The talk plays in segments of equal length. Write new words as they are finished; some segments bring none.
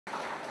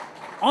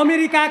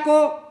अमेरिकाको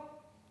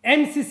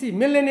MCC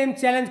millennium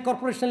challenge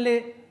कर्पोरेसनले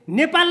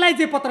नेपाललाई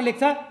जे पत्र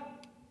लेख्छ,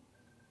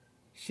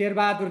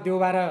 शेरबहादुर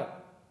देउवा र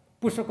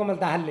पुष्पकमल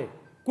दाहालले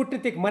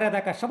कूटनीतिक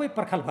मर्यादाका सबै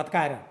पर्खाल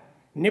भत्काएर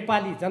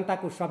नेपाली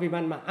जनताको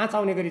स्वाभिमानमा आँच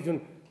आउने गरी जुन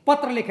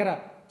पत्र लेखेर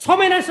 6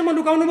 महिनासम्म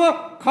लुकाउनु भयो,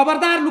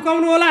 खबरदार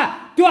लुकाउनु होला,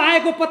 त्यो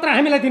आएको पत्र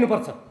हामीलाई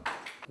दिनुपर्छ।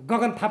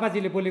 गगन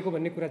थापाजीले बोलेको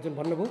भन्ने कुरा जुन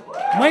भन्नुभयो,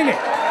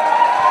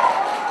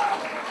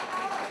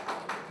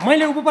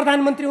 मैले उप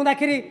प्रधानमन्त्री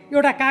हुँदाखेरि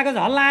एउटा कागज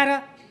हल्लाएर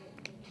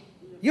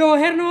यो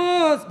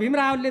हेर्नुहोस् भीम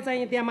रावलले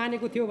चाहिँ त्यहाँ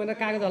मानेको थियो भनेर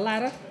कागज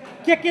हल्लाएर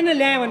के नै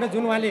ल्याए भनेर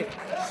जुन उहाँले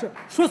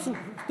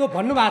त्यो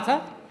भन्नुभएको छ,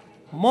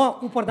 म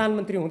उप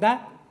प्रधानमन्त्री हुँदा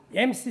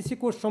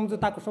एमसीसीको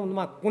सम्झौताको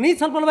सम्बन्धमा कुनै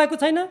छलफल भएको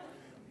छैन।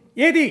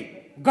 यदि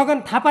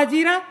गगन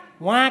थापाजी र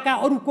उहाँका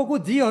अरू को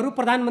जीहरू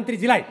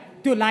प्रधानमन्त्रीजीलाई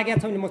त्यो लागेको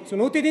छ भने म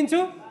चुनौती दिन्छु,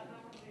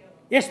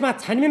 यसमा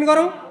छानबिन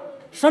गरौँ,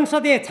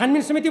 संसदीय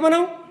छानबिन समिति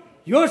बनाऊ,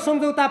 यो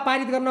सम्झौता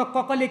पारित गर्न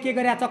कसले के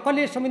गरेछ,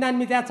 कसले संविधान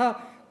मिच्याछ,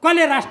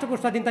 कसले राष्ट्रको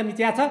स्वाधीनता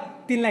मिच्याछ,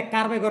 तिनलाई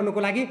कारबाही गर्नुको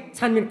लागि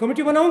छानबिन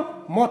कमिटी बनाऊ,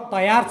 म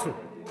तयार छु।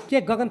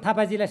 के गगन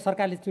थापाजीलाई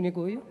सरकारले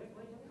चुनेको हो? यो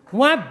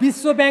उहाँ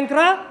विश्व ब्याङ्क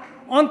र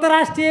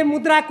अन्तर्राष्ट्रिय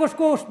मुद्रा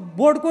कोषको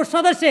बोर्डको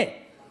सदस्य,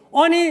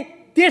 अनि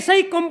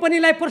त्यसै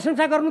कम्पनीलाई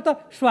प्रशंसा गर्नु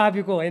त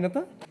स्वाभाविक हो होइन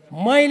त?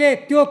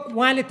 मैले त्यो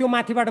उहाँले त्यो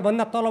माथिबाट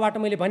भन्दा तलबाट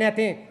मैले भनेको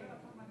थिएँ,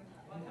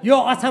 यो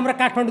असम र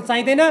काठमाडौँ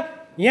चाहिँदैन,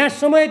 यहाँ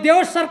समय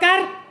देओस् सरकार,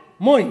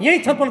 म यही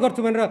छलफल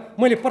गर्छु भनेर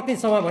मैले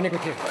प्रतिनिधि सभा भनेको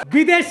थिएँ।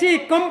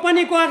 विदेशी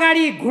कम्पनीको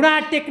अगाडि घुँडा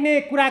टेक्ने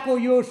कुराको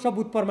यो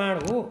सबुत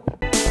प्रमाण हो।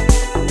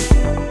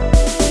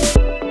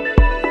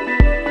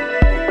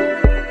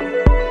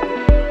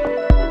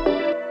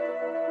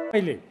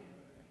 अहिले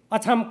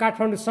अछाम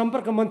काठमाडौँ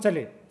सम्पर्क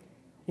मञ्चले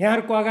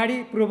यहाँहरूको अगाडि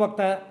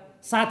पूर्ववक्ता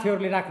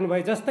साथीहरूले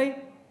राख्नुभए जस्तै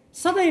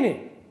सधैँ नै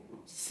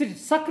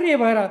सक्रिय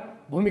भएर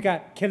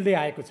भूमिका खेल्दै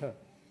आएको छ।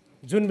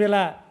 जुन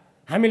बेला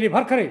हामीले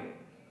भर्खरै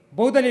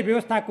बहुदलीय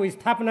व्यवस्थाको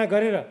स्थापना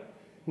गरेर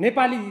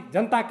नेपाली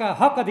जनताका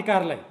हक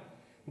अधिकारलाई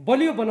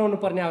बलियो बनाउनु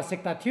पर्ने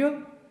आवश्यकता थियो,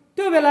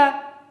 त्यो बेला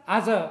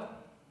आज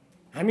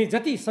हामी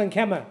जति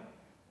सङ्ख्यामा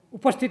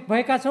उपस्थित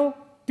भएका छौँ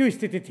त्यो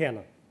स्थिति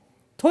थिएन।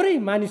 थोरै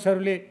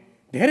मानिसहरूले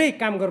धेरै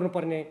काम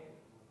गर्नुपर्ने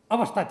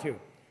अवस्था थियो,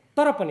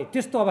 तर पनि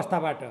त्यस्तो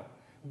अवस्थाबाट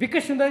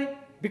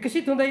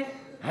विकसित हुँदै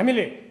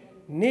हामीले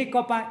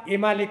नेकपा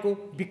एमालेको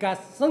विकास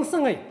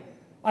सँगसँगै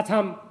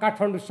अछाम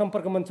काठमाडौँ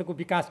सम्पर्क मञ्चको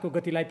विकासको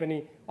गतिलाई पनि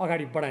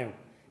अगाडि बढायौँ।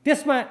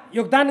 त्यसमा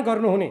योगदान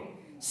गर्नुहुने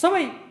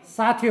सबै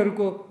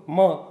साथीहरूको म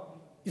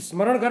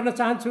स्मरण गर्न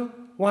चाहन्छु,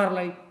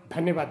 उहाँहरूलाई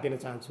धन्यवाद दिन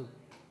चाहन्छु।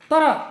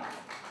 तर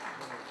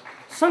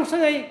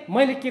सँगसँगै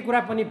मैले के कुरा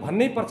पनि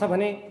भन्नै पर्छ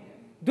भने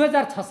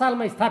 2006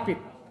 सालमा स्थापित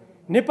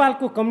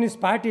नेपालको कम्युनिस्ट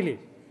पार्टीले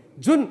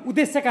जुन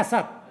उद्देश्यका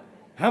साथ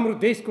हाम्रो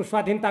देशको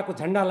स्वाधीनताको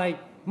झन्डालाई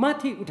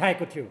माथि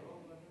उठाएको थियो,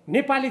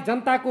 नेपाली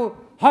जनताको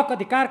हक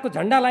अधिकारको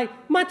झन्डालाई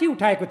माथि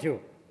उठाएको थियो,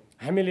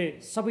 हामीले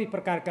सबै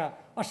प्रकारका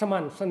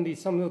असमान सन्धि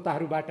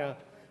सम्झौताहरूबाट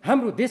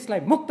हाम्रो देशलाई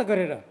मुक्त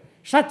गरेर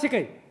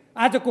साँच्चीकै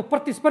आजको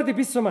प्रतिस्पर्धी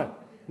विश्वमा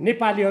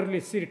नेपालीहरूले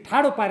शिर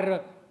ठाडो पारेर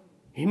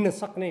हिँड्न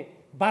सक्ने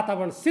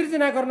वातावरण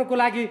सिर्जना गर्नको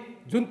लागि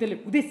जुन त्यसले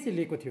उद्देश्य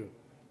लिएको थियो,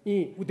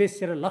 यी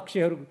उद्देश्य र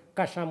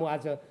लक्ष्यहरूका सामु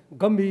आज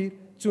गम्भीर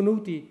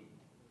चुनौती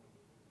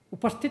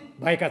उपस्थित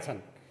भएका छन्।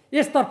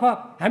 यसतर्फ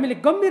हामीले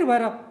गम्भीर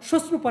भएर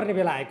सोच्नुपर्ने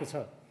बेला आएको छ।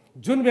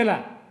 जुन बेला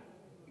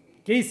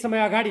केही समय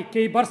अगाडि,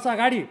 केही वर्ष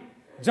अगाडि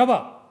जब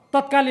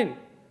तत्कालीन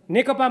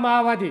नेकपा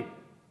माओवादी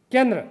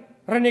केन्द्र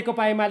र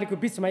नेकपा एमालेको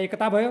बिचमा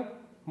एकता भयो,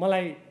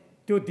 मलाई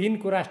त्यो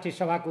दिनको राष्ट्रिय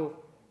सभाको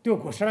त्यो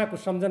घोषणाको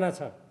सम्झना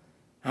छ।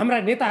 हाम्रा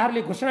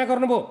नेताहरूले घोषणा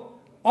गर्नुभयो,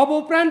 अब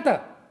उपरान्त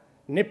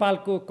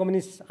नेपालको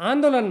कम्युनिस्ट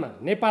आन्दोलनमा,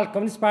 नेपाल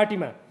कम्युनिस्ट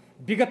पार्टीमा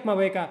विगतमा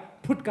भएका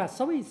फुटका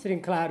सबै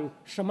श्रृङ्खलाहरू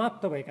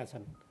समाप्त भएका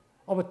छन्,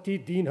 अब ती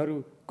दिनहरू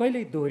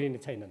कहिल्यै दोहोरिने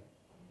छैनन्।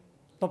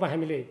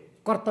 हामीले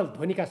करतल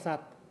ध्वनिका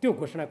साथ त्यो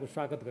घोषणाको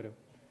स्वागत गर्यौँ।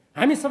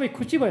 हामी सबै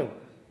खुसी भयौँ,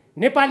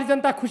 नेपाली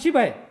जनता खुसी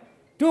भए।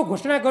 त्यो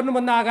घोषणा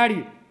गर्नुभन्दा अगाडि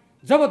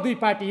जब दुई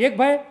पार्टी एक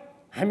भए,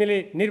 हामीले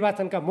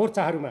निर्वाचनका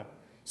मोर्चाहरूमा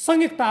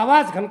संयुक्त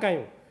आवाज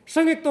घन्कायौँ,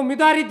 संयुक्त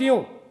उम्मेदवारी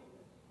दियौँ।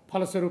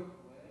 फलस्वरूप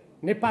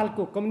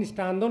नेपालको कम्युनिस्ट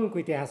आन्दोलनको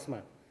इतिहासमा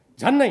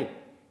झन्नै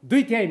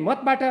 2/3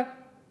 मतबाट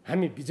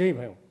हामी विजयी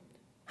भयौँ।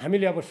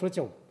 हामीले अब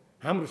सोच्यौँ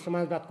हाम्रो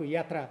समाजवादको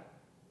यात्रा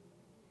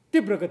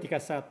तीव्र गतिका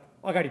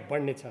साथ अगाडि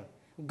बढ्नेछ।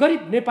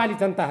 गरिब नेपाली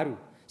जनताहरू,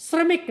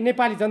 श्रमिक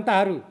नेपाली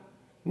जनताहरू,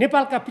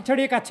 नेपालका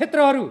पिछडिएका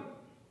क्षेत्रहरू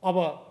अब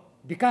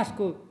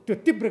विकासको त्यो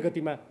तीव्र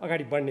गतिमा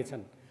अगाडि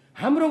बढ्नेछन्।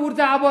 हाम्रो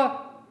ऊर्जा अब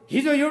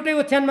हिजो एउटै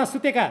ओछ्यानमा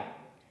सुतेका,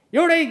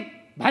 एउटै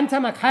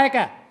भान्सामा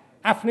खाएका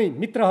आफ्नै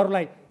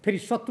मित्रहरूलाई फेरि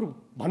शत्रु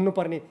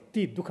भन्नुपर्ने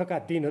ती दुःखका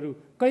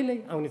दिनहरू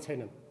कहिल्यै आउने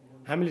छैनन्।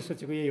 हामीले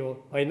सोचेको यही हो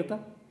होइन त?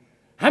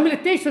 हामीले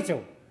त्यही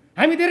सोच्यौँ,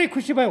 हामी धेरै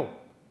खुसी भयौँ।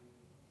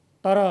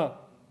 तर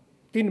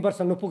 3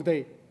 वर्ष नपुग्दै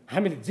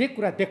हामीले जे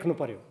कुरा देख्नु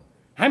पर्यो,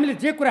 हामीले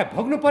जे कुरा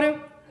भोग्नु पर्यो,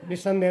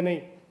 निसन्देह नै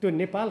त्यो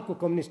नेपालको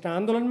कम्युनिस्ट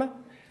आन्दोलनमा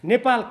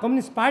नेपाल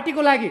कम्युनिस्ट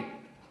पार्टीको लागि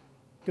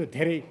त्यो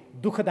धेरै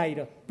दुःखदायी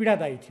र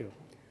पीडादायी थियो।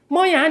 म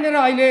यहाँनिर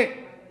अहिले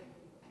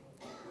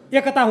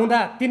एकता हुँदा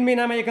 3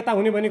 महिनामा एकता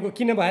हुने भनेको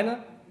किन भएन?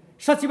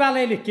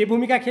 सचिवालयले के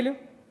भूमिका खेल्यो?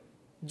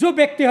 जो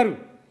व्यक्तिहरू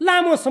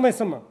लामो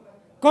समयसम्म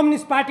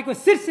कम्युनिस्ट पार्टीको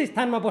शीर्ष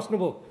स्थानमा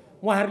बस्नुभयो।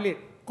 उहाँहरूले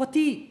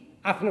कति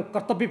आफ्नो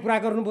कर्तव्य पुरा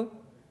गर्नुभयो,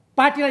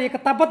 पार्टीलाई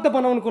एकताबद्ध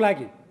बनाउनको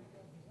लागि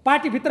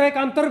पार्टीभित्र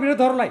रहेका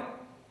अन्तर्विरोधहरूलाई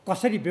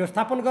कसरी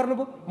व्यवस्थापन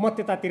गर्नुभयो। म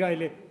त्यतातिर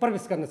अहिले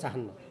प्रवेश गर्न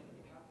चाहन्न।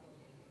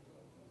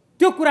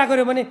 त्यो कुरा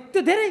गर्यो भने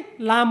त्यो धेरै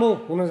लामो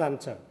हुन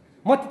जान्छ,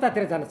 म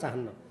त्यतातिर जान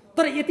चाहन्न।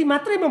 तर यति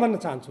मात्रै म भन्न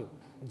चाहन्छु,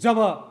 जब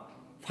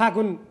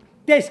फागुन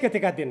 23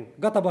 गतेका दिन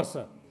गत वर्ष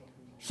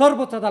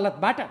सर्वोच्च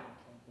अदालतबाट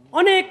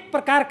अनेक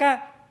प्रकारका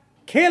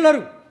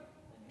खेलहरू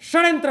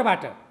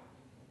षड्यन्त्रबाट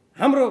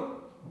हाम्रो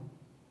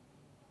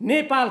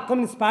नेपाल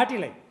कम्युनिस्ट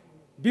पार्टीलाई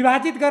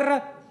विभाजित गरेर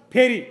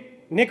फेरि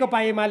नेकपा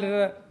एमाले र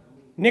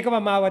नेकपा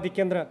माओवादी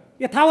केन्द्र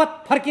यथावत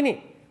फर्किने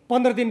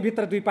 15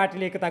 दिनभित्र दुई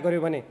पार्टीले एकता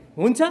गर्यो भने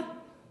हुन्छ,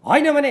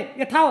 होइन भने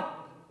यथावत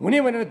हुने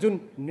भनेर जुन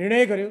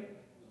निर्णय गर्यो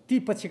ती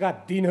पछिका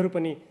दिनहरू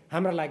पनि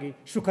हाम्रा लागि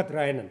सुखद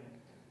रहेनन्।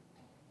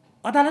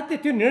 अदालतले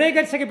त्यो निर्णय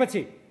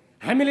गरिसकेपछि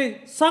हामीले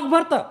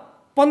सकभर त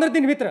 15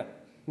 दिनभित्र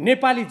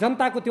नेपाली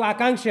जनताको त्यो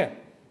आकांक्षा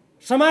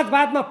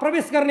समाजवादमा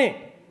प्रवेश गर्ने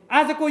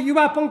आजको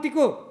युवा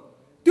पङ्क्तिको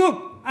त्यो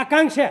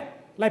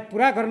आकांक्षालाई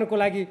पुरा गर्नको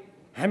लागि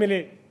हामीले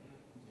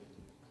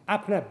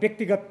आफ्ना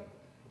व्यक्तिगत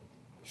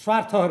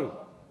स्वार्थहरू,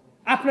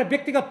 आफ्ना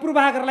व्यक्तिगत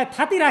पूर्वाग्रहलाई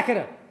थाती राखेर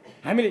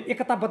हामीले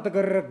एकताबद्ध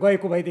गरेर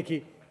गएको भएदेखि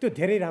त्यो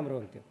धेरै राम्रो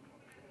हुन्थ्यो।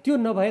 त्यो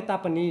नभए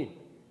तापनि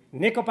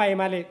नेकपा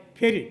एमाले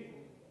फेरि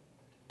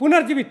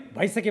पुनर्जीवित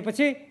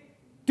भइसकेपछि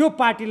त्यो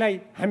पार्टीलाई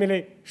हामीले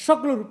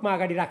सक्लो रूपमा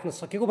अगाडि राख्न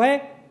सकेको भए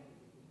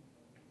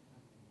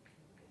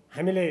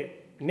हामीले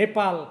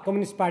नेपाल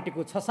कम्युनिस्ट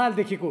पार्टीको 6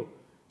 सालदेखिको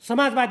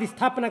समाजवादी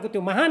स्थापनाको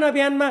त्यो महान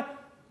अभियानमा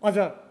अझ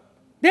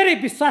धेरै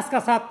विश्वासका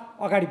साथ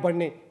अगाडि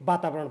बढ्ने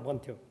वातावरण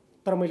बन्थ्यो।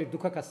 तर मैले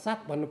दुःखका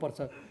साथ भन्नुपर्छ,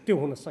 त्यो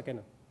हुन सकेन।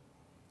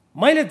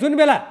 मैले जुन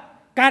बेला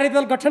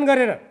कार्यदल गठन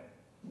गरेर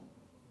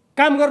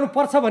काम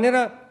गर्नुपर्छ भनेर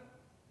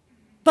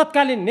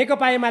तत्कालीन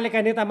नेकपा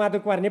एमालेका नेता माधव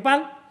कुमार नेपाल,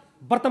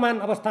 वर्तमान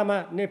अवस्थामा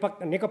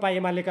नेकपा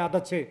एमालेका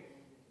अध्यक्ष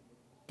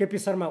केपी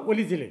शर्मा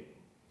ओलीजीले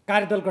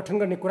कार्यदल गठन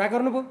गर्ने कुरा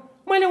गर्नुभयो।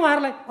 मैले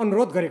उहाँहरूलाई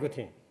अनुरोध गरेको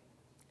थिएँ,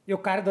 यो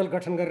कार्यदल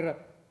गठन गरेर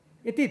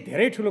यति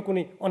धेरै ठुलो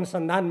कुनै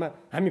अनुसन्धानमा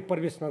हामी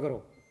प्रवेश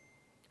नगरौँ,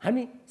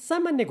 हामी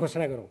सामान्य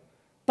घोषणा गरौँ।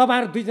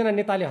 तपाईँहरू दुईजना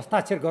नेताले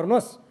हस्ताक्षर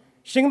गर्नुहोस्।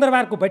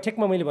 सिंहदरबारको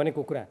बैठकमा मैले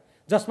भनेको कुरा,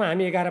 जसमा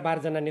हामी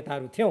 11-12 जना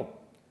नेताहरू थियौँ,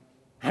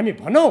 हामी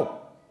भनौँ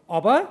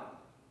अब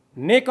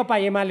नेकपा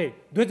एमाले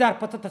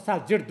 2075 साल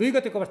जेठ 2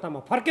 गतेको अवस्थामा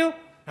फर्क्यो,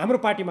 हाम्रो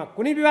पार्टीमा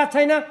कुनै विवाद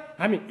छैन,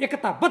 हामी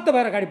एकताबद्ध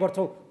भएर अगाडि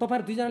बढ्छौँ,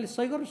 तपाईँहरू दुईजनाले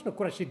सही गर्नुहोस् न,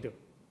 कुरा सिद्ध्यो।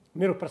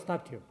 मेरो प्रस्ताव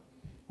थियो,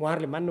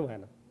 उहाँहरूले मान्नु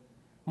भएन।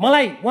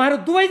 मलाई उहाँहरू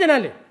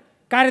दुवैजनाले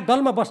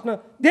कार्यदलमा बस्न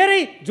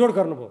धेरै जोड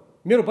गर्नुभयो,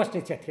 मेरो बस्ने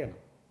इच्छा थिएन।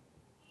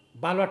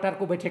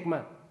 बालुवाटारको बैठकमा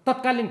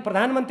तत्कालीन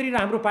प्रधानमन्त्री र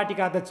हाम्रो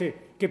पार्टीका अध्यक्ष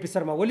केपी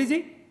शर्मा ओलीजी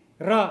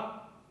र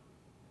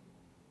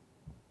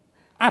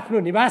आफ्नो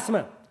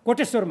निवासमा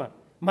कोटेश्वरमा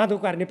माधव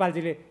कुमार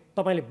नेपालजीले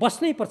तपाईँले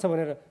बस्नै पर्छ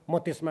भनेर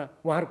म त्यसमा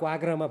उहाँहरूको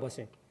आग्रहमा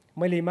बसेँ।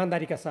 मैले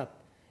इमान्दारीका साथ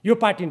यो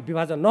पार्टी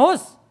विभाजन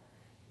नहोस्,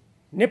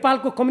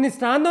 नेपालको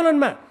कम्युनिस्ट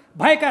आन्दोलनमा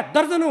भएका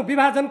दर्जनौं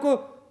विभाजनको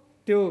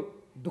त्यो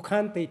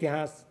दुखान्त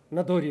इतिहास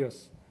नदोहोरियोस्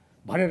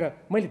भनेर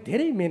मैले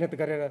धेरै मेहनत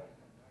गरेर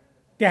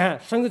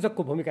त्यहाँ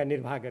संयोजकको भूमिका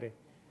निर्वाह गरेँ।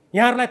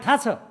 यहाँहरूलाई थाहा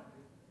छ,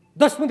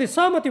 10 बुँदे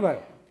सहमति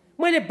भयो।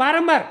 मैले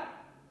बारम्बार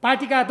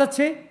पार्टीका अध्यक्ष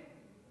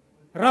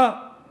र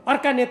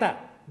अर्का नेता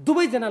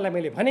दुवैजनालाई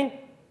मैले भने,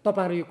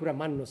 तपाईँहरू यो कुरा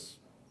मान्नुहोस्।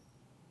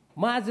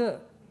 म आज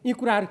यी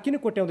कुराहरू किन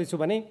कोट्याउँदैछु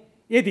भने,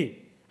 यदि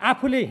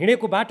आफूले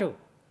हिँडेको बाटो,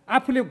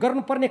 आफूले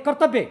गर्नुपर्ने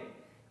कर्तव्य,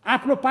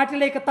 आफ्नो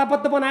पार्टीलाई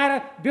एकताबद्ध बनाएर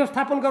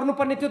व्यवस्थापन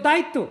गर्नुपर्ने त्यो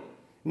दायित्व,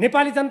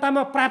 नेपाली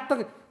जनतामा प्राप्त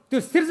त्यो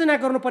सिर्जना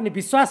गर्नुपर्ने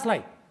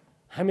विश्वासलाई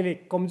हामीले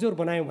कमजोर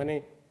बनायौँ भने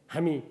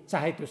हामी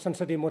चाहे त्यो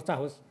संसदीय मोर्चा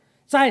होस्,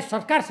 चाहे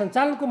सरकार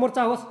सञ्चालनको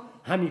मोर्चा होस्,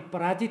 हामी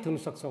पराजित हुन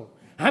सक्छौँ,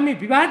 हामी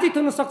विभाजित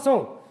हुन सक्छौँ,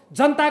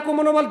 जनताको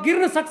मनोबल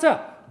गिर्न सक्छ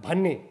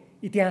भन्ने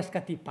इतिहासका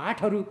ती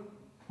पाठहरू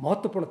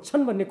महत्त्वपूर्ण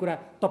छन् भन्ने कुरा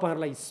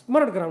तपाईँहरूलाई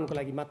स्मरण गराउनको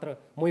लागि मात्र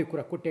म यो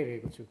कुरा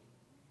कोट्याइरहेको छु।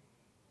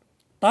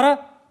 तर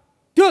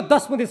त्यो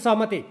 10 बुँदे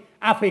सहमति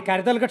आफै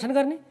कार्यदल गठन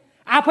गर्ने,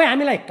 आफै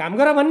हामीलाई काम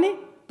गर भन्ने,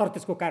 तर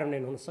त्यसको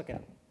कार्यान्वयन हुन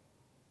सकेन।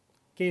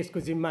 के यसको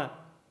जिम्मा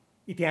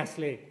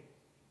इतिहासले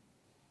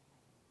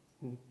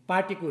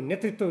पार्टीको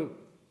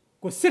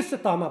नेतृत्वको शीर्ष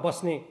तहमा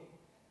बस्ने,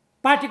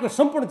 पार्टीको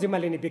सम्पूर्ण जिम्मा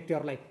लिने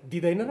व्यक्तिहरूलाई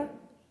दिँदैन र?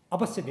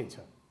 अवश्य दिन्छ।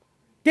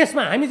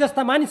 त्यसमा हामी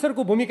जस्ता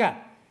मानिसहरूको भूमिका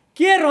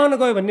के रहन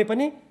गयो भन्ने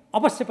पनि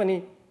अवश्य पनि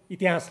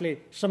इतिहासले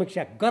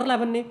समीक्षा गर्ला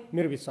भन्ने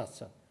मेरो विश्वास छ।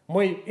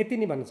 म यति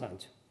नै भन्न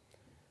चाहन्छु।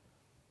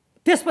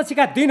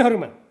 त्यसपछिका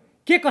दिनहरूमा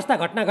के कस्ता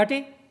घटना घटे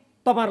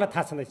तपाईँहरूलाई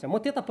थाहा छँदैछ, म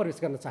त्यता प्रवेश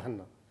गर्न चाहन्न।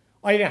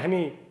 अहिले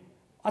हामी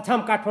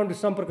अछाम काठमाडौँ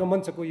सम्पर्क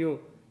मञ्चको यो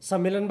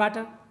सम्मेलनबाट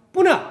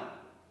पुनः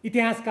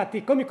इतिहासका ती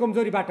कमी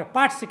कमजोरीबाट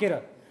पाठ सिकेर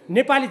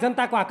नेपाली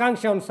जनताको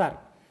आकांक्षा अनुसार,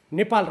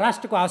 नेपाल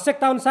राष्ट्रको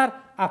आवश्यकता अनुसार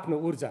आफ्नो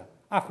ऊर्जा,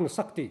 आफ्नो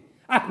शक्ति,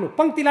 आफ्नो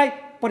पङ्क्तिलाई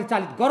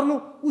परिचालित गर्नु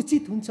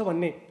उचित हुन्छ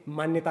भन्ने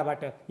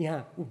मान्यताबाट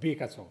यहाँ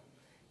उभिएका छौँ।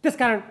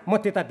 त्यसकारण म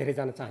त्यता धेरै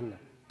जान चाहन्न।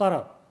 तर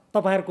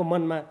तपाईँहरूको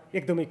मनमा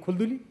एकदमै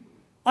खुल्दुली,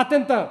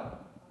 अत्यन्त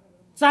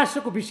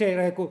चासोको विषय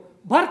रहेको,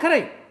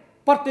 भर्खरै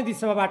प्रतिनिधि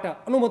सभाबाट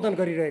अनुमोदन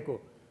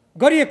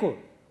गरिएको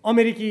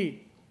अमेरिकी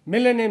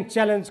मिलेनियम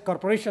च्यालेन्ज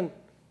कर्पोरेसन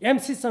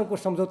एमसीसँगको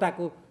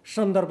सम्झौताको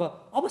सन्दर्भ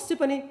अवश्य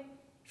पनि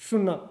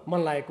सुन्न मन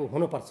लागेको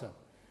हुनुपर्छ।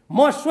 म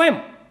स्वयं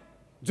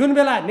जुन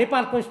बेला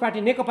नेपाल कम्युनिस्ट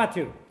पार्टी नेकपा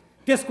थियो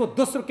त्यसको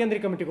दोस्रो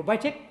केन्द्रीय कमिटीको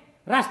बैठक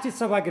राष्ट्रिय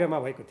सभागृहमा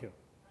भएको थियो।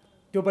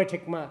 त्यो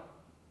बैठकमा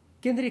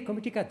केन्द्रीय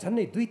कमिटीका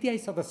झन्डै 2/3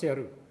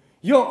 सदस्यहरू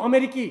यो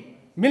अमेरिकी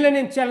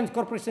मिलेनियम च्यालेन्ज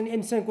कर्पोरेसन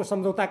एमसीसँगको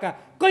सम्झौताका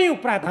कयौँ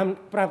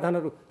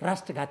प्रावधानहरू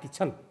राष्ट्रघाती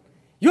छन्,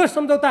 यो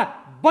सम्झौता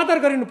बदर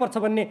गरिनुपर्छ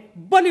भन्ने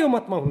बलियो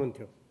मतमा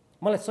हुनुहुन्थ्यो।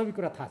 मलाई सबै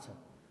कुरा थाहा छ।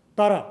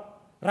 तर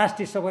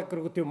राष्ट्रिय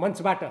सभागृहको त्यो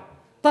मञ्चबाट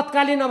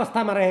तत्कालीन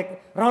अवस्थामा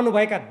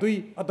रहनुभएका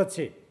 2 अध्यक्ष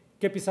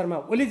केपी शर्मा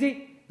ओलीजी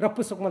र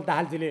पुष्पकमल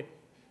दाहालजीले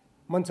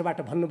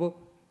मञ्चबाट भन्नुभयो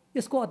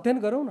यसको अध्ययन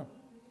गरौँ न,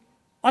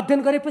 अध्ययन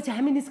गरेपछि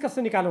हामी निष्कर्ष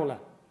निकालौँला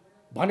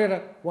भनेर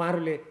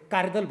उहाँहरूले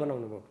कार्यदल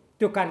बनाउनु भयो।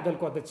 त्यो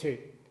कार्यदलको अध्यक्ष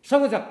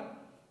संयोजक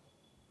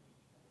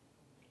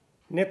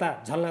नेता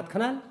झलनाथ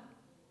खनाल,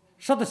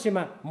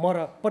 सदस्यमा म र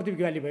प्रदीप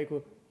गेवाली भएको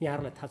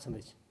यहाँहरूलाई थाहा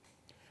छँदैछ।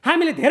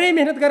 हामीले धेरै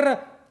मेहनत गरेर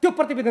त्यो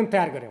प्रतिवेदन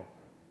तयार गऱ्यौँ।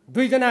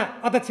 2 जना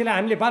अध्यक्षलाई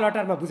हामीले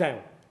बालहटारमा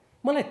बुझायौँ।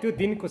 मलाई त्यो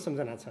दिनको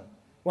सम्झना छ।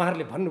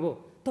 उहाँहरूले भन्नुभयो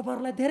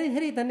तपाईँहरूलाई धेरै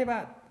धेरै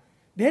धन्यवाद,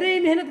 धेरै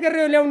मेहनत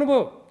गरेर ल्याउनु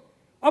भयो,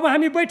 अब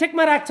हामी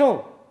बैठकमा राख्छौँ,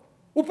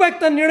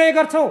 उपयुक्त निर्णय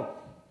गर्छौँ।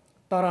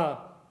 तर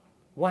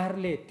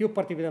उहाँहरूले त्यो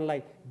प्रतिवेदनलाई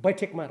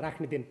बैठकमा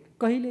राख्ने दिन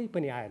कहिल्यै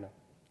पनि आएन।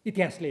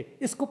 इतिहासले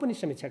यसको पनि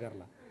समीक्षा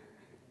गर्ला।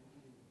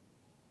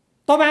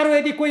 तपाईँहरू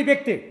यदि कोही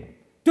व्यक्ति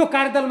त्यो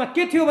कार्यदलमा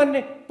के थियो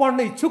भन्ने पढ्न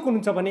इच्छुक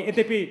हुनुहुन्छ भने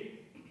यद्यपि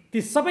ती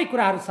सबै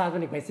कुराहरू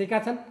सार्वजनिक भइसकेका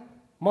छन्।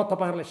 म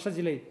तपाईँहरूलाई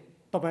सजिलै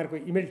तपाईँहरूको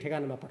इमेल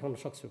ठेगानामा पठाउन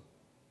सक्छु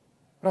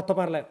र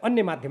तपाईँहरूलाई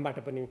अन्य माध्यमबाट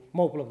पनि म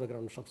उपलब्ध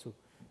गराउन सक्छु।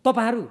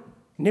 तपाईँहरू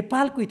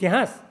नेपालको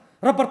इतिहास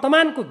र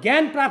वर्तमानको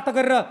ज्ञान प्राप्त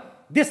गरेर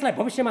देशलाई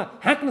भविष्यमा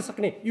हाँक्न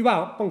सक्ने युवा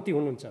पङ्क्ति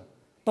हुनुहुन्छ।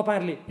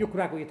 तपाईँहरूले यो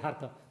कुराको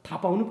यथार्थ थाहा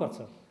पाउनुपर्छ,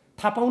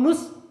 थाहा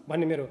पाउनुहोस्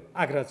भन्ने मेरो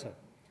आग्रह छ।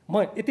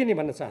 म यति नै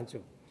भन्न चाहन्छु।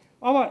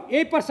 अब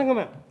यही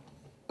प्रसङ्गमा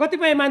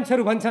कतिपय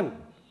मान्छेहरू भन्छन्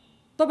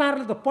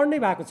तपाईँहरूले त पढ्नै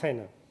भएको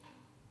छैन।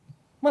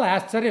 मलाई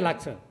आश्चर्य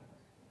लाग्छ।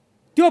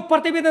 त्यो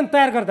प्रतिवेदन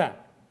तयार गर्दा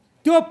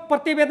त्यो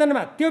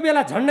प्रतिवेदनमा त्यो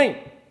बेला झन्डै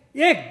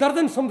 1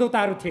 दर्जन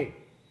सम्झौताहरू थिए।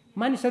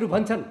 मानिसहरू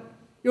भन्छन्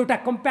एउटा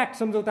कम्प्याक्ट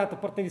सम्झौता त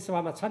प्रतिनिधि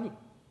सभामा छ नि।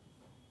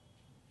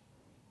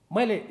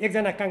 मैले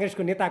एकजना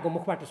काङ्ग्रेसको नेताको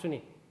मुखबाट सुने,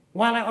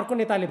 उहाँलाई अर्को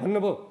नेताले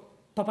भन्नुभयो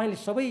तपाईँले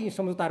सबै यी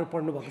सम्झौताहरू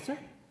पढ्नुभएको छ?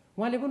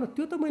 उहाँले भन्नु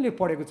त्यो त मैले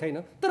पढेको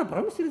छैन, तर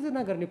भ्रम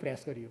सृजना गर्ने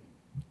प्रयास गरियो।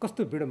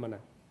 कस्तो विडम्बना!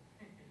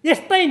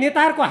 यस्तै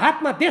नेताहरूको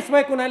हातमा देश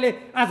भएको हुनाले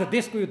आज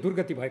देशको यो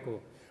दुर्गति भएको हो।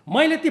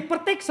 मैले ती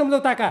प्रत्येक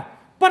सम्झौताका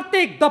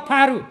प्रत्येक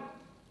दफाहरू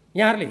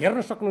यहाँहरूले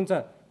हेर्न सक्नुहुन्छ।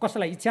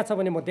 कसैलाई इच्छा छ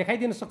भने म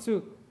देखाइदिन सक्छु।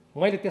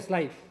 मैले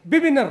त्यसलाई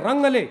विभिन्न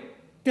रङ्गले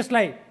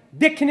त्यसलाई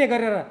देखिने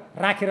गरेर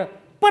राखेर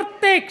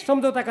प्रत्येक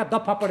सम्झौताका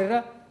दफा पढेर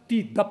ती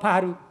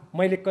दफाहरू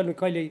मैले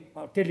कहिले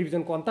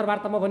टेलिभिजनको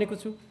अन्तर्वार्तामा भनेको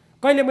छु,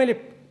 कहिले मैले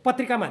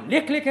पत्रिकामा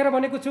लेख लेखेर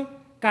भनेको छु।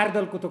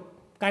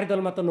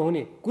 कार्यदलमा त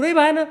नहुने कुरै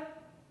भएन।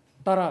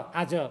 तर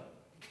आज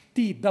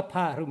ती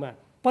दफाहरूमा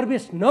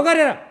प्रवेश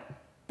नगरेर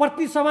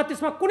प्रतिनिधि सभा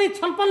त्यसमा कुनै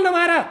छलफल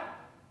नभएर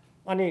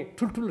अनि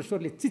ठुल्ठुलो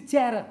स्वरले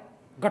चिच्याएर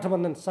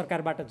गठबन्धन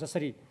सरकारबाट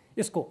जसरी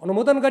यसको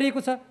अनुमोदन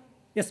गरिएको छ,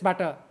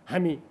 यसबाट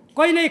हामी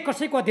कहिल्यै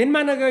कसैको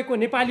अधीनमा नगएको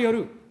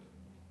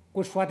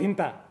नेपालीहरूको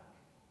स्वाधीनता,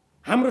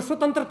 हाम्रो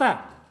स्वतन्त्रता,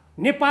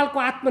 नेपालको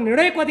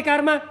आत्मनिर्णयको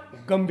अधिकारमा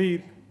गम्भीर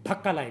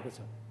धक्का लागेको छ।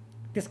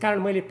 त्यसकारण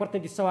मैले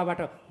प्रतिनिधि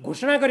सभाबाट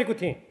घोषणा गरेको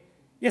थिएँ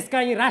यसका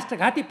यी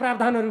राष्ट्रघाती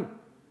प्रावधानहरू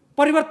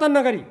परिवर्तन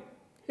नगरी,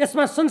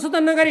 यसमा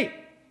संशोधन नगरी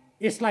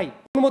यसलाई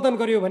अनुमोदन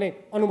गरियो भने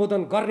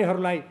अनुमोदन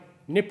गर्नेहरूलाई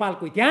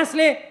नेपालको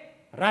इतिहासले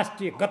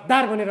राष्ट्रिय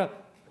गद्दार भनेर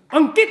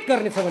अङ्कित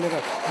गर्नेछ भनेर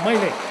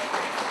मैले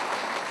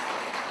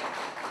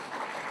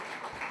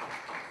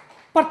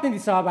प्रतिनिधि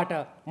सभाबाट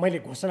मैले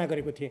घोषणा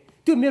गरेको थिएँ।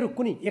 त्यो मेरो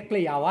कुनै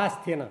एक्लै आवाज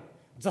थिएन।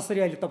 जसरी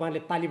अहिले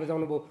तपाईँहरूले ताली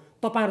बजाउनु भयो,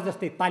 तपाईँहरू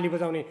जस्तै ताली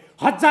बजाउने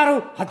हजारौँ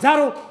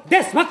हजारौँ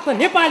देशभक्त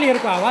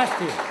नेपालीहरूको आवाज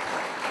थियो।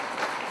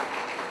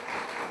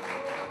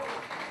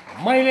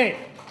 मैले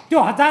त्यो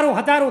हजारौँ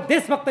हजारौँ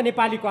देशभक्त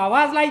नेपालीको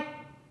आवाजलाई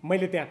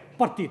मैले त्यहाँ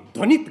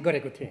प्रतिध्वनित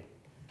गरेको थिएँ।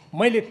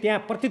 मैले त्यहाँ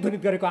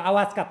प्रतिध्वनित गरेको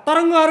आवाजका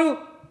तरङ्गहरू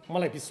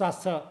मलाई विश्वास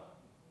छ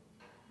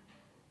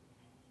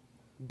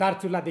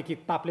दार्चुलादेखि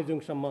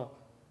ताप्लेजुङसम्म,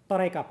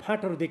 तराईका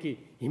फाँटहरूदेखि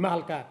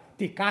हिमालका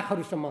ती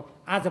काखहरूसम्म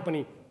आज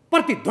पनि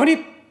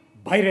प्रतिध्वनित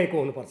भइरहेको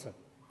हुनुपर्छ।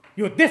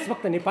 यो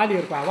देशभक्त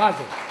नेपालीहरूको आवाज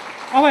हो।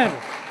 अब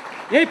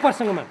यही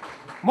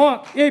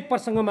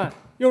प्रसङ्गमा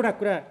एउटा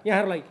कुरा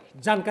यहाँहरूलाई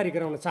जानकारी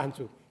गराउन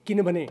चाहन्छु।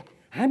 किनभने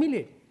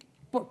हामीले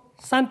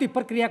शान्ति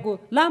प्रक्रियाको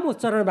लामो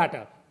चरणबाट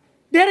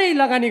धेरै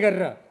लगानी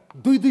गरेर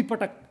 2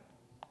 पटक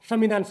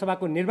संविधान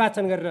सभाको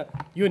निर्वाचन गरेर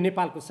यो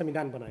नेपालको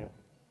संविधान बनायौँ।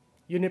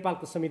 यो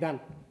नेपालको संविधान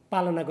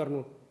पालना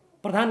गर्नु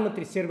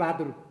प्रधानमन्त्री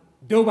शेरबहादुर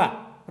देउबा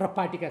र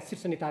पार्टीका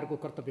शीर्ष नेताहरूको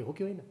कर्तव्य हो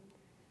कि होइन?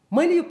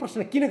 मैले यो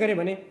प्रश्न किन गरेँ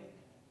भने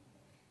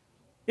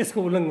यसको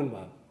उल्लङ्घन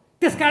भयो।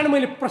 त्यसकारण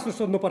मैले प्रश्न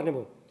सोध्नुपर्ने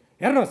भयो।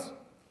 हेर्नुहोस्,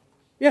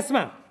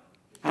 यसमा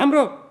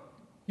हाम्रो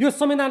यो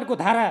संविधानको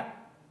धारा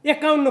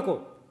 51 को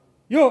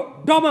यो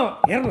डमा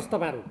हेर्नुहोस्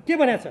तपाईँहरू के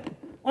भनेको छ,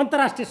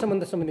 अन्तर्राष्ट्रिय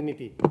सम्बन्ध सम्बन्धी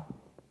नीति।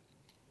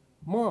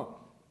 म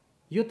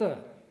यो त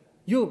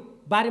यो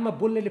बारेमा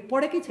बोल्नेले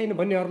पढेकै छैन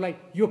भन्नेहरूलाई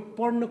यो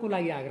पढ्नको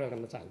लागि आग्रह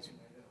गर्न चाहन्छु।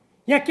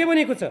 यहाँ के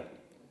भनेको छ?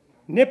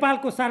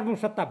 नेपालको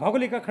सार्वभौमसत्ता,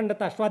 भौगोलिक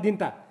अखण्डता,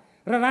 स्वाधीनता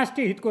र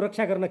राष्ट्रिय हितको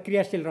रक्षा गर्न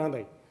क्रियाशील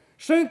रहँदै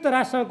संयुक्त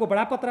राष्ट्रसङ्घको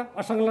बडापत्र,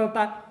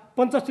 असंलग्नता,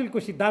 पञ्चशीलको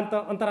सिद्धान्त,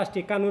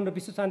 अन्तर्राष्ट्रिय कानुन र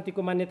विश्व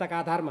शान्तिको मान्यताका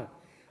आधारमा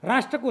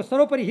राष्ट्रको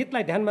सर्वोपरि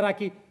हितलाई ध्यानमा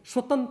राखी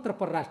स्वतन्त्र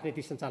परराष्ट्र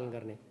नीति सञ्चालन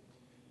गर्ने।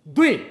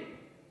 2.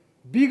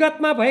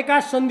 विगतमा भएका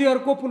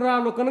सन्धिहरूको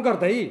पुनरावलोकन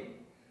गर्दै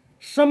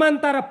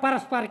समानता र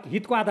पारस्परिक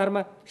हितको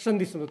आधारमा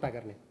सन्धि सम्झौता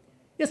गर्ने।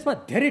 यसमा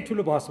धेरै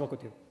ठुलो बहस भएको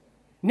थियो।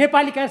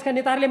 नेपाली काङ्ग्रेसका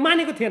नेताहरूले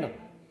मानेको थिएन,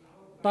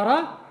 तर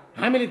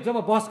हामीले जब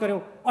बहस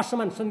गऱ्यौँ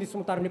असमान सन्धि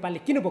सम्झौताहरू नेपालले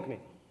किन बोक्ने?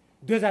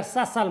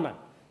 2007 सालमा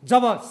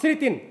जब श्री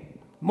 3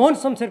 मोहन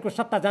शमशेरको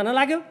सत्ता जान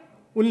लाग्यो,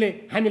 उनले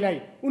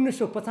हामीलाई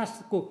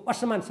 1950 को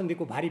असमान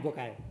सन्धिको भारी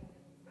बोकाए।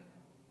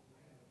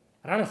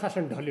 राणा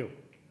शासन ढल्यो,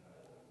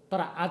 तर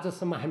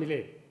आजसम्म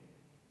हामीले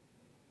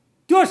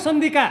त्यो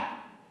सन्धिका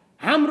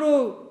हाम्रो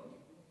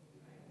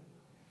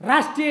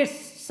राष्ट्रिय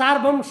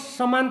सार्वभौम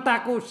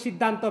समानताको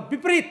सिद्धान्त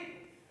विपरीत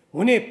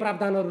हुने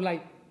प्रावधानहरूलाई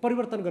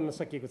परिवर्तन गर्न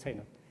सकिएको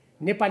छैन।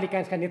 नेपाली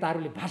काङ्ग्रेसका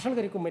नेताहरूले भाषण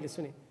गरेको मैले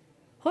सुने,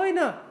 होइन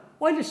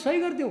अहिले सही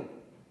गरिदिउँ,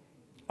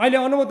 अहिले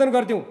अनुमोदन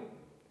गरिदिउँ,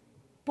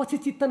 पछि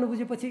चित्त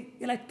नबुझेपछि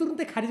यसलाई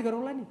तुरुन्तै खारिज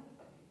गरौँला नि।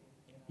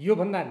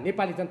 योभन्दा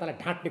नेपाली जनतालाई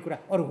ढाँट्ने कुरा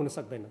अरू हुन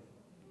सक्दैन।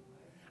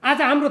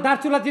 आज हाम्रो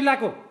दार्चुला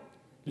जिल्लाको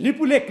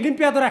लिपुलेक,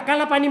 लिम्पियाद्वारा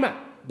कालापानीमा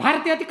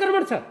भारतीय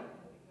अतिक्रमण छ।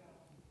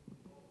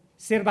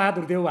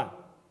 शेरबहादुर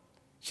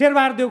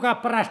देउका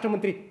परराष्ट्र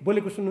मन्त्री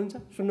बोलेको सुन्नुहुन्छ?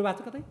 सुन्नु भएको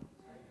छ कतै?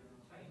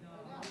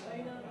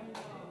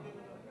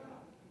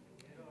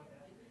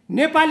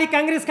 नेपाली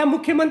काङ्ग्रेसका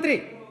मुख्यमन्त्री,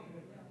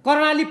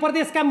 कर्णाली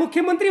प्रदेशका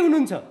मुख्यमन्त्री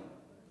हुनुहुन्छ।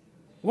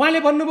 उहाँले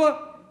भन्नुभयो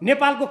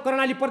नेपालको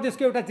कर्णाली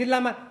प्रदेशको एउटा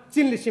जिल्लामा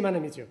चीनले सिमाना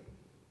मिच्यो।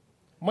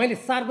 मैले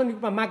सार्वजनिक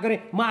रूपमा माग गरेँ,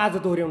 म आज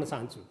दोहोऱ्याउन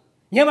चाहन्छु,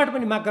 यहाँबाट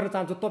पनि माग गर्न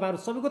चाहन्छु, तपाईँहरू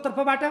सबैको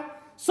तर्फबाट,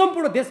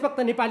 सम्पूर्ण देशभक्त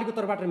नेपालीको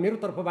तर्फबाट,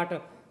 मेरो तर्फबाट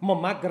म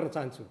माग गर्न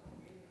चाहन्छु।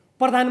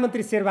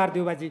 प्रधानमन्त्री शेरबहादुर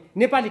देउबाजी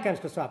नेपाली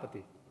काङ्ग्रेसको सभापति,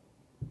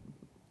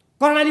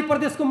 कर्णाली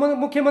प्रदेशको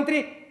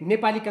मुख्यमन्त्री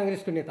नेपाली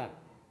काङ्ग्रेसको नेता,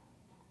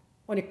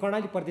 अनि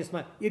कर्णाली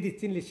प्रदेशमा यदि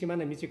चीनले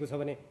सिमाना मिचेको छ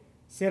भने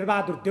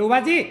शेरबहादुर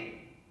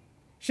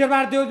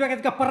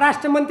देउबाजीका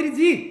परराष्ट्र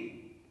मन्त्रीजी,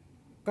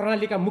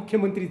 कर्णालीका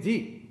मुख्यमन्त्रीजी,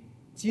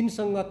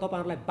 चीनसँग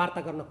तपाईँहरूलाई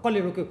वार्ता गर्न कसले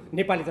रोक्यो?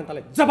 नेपाली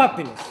जनतालाई जवाब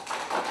दिनुहोस्।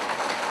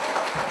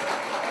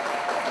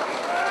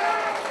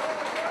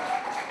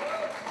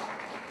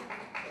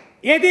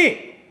 यदि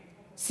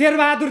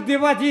शेरबहादुर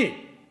देउबाजी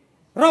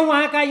र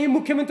उहाँका यी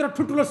मुख्यमन्त्री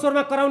ठुल्ठुलो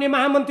स्वरमा कराउने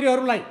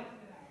महामन्त्रीहरूलाई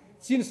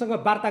चीनसँग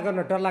वार्ता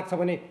गर्न डर लाग्छ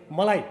भने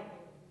मलाई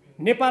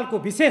नेपालको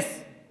विशेष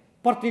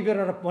प्रतिनिधि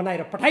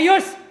बनाएर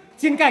पठाइयोस्।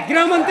 चीनका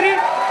गृहमन्त्री,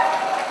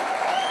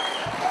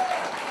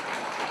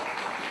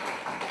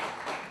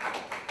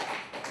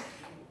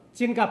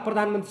 चीनका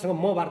प्रधानमन्त्रीसँग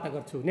म वार्ता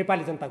गर्छु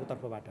नेपाली जनताको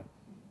तर्फबाट।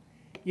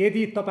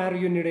 यदि तपाईँहरू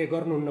यो निर्णय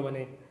गर्नुहुन्न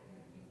भने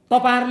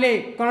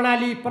तपाईँहरूले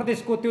कर्णाली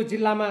प्रदेशको त्यो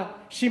जिल्लामा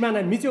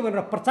सिमाना मिच्यो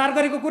भनेर प्रचार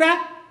गरेको कुरा,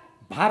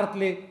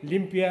 भारतले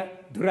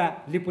लिम्पियाधुरा,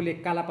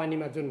 लिपुलेक,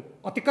 कालापानीमा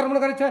जुन अतिक्रमण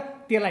गरेछ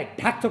त्यसलाई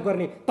ढाकछोप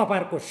गर्ने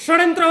तपाईँहरूको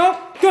षड्यन्त्र हो।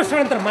 त्यो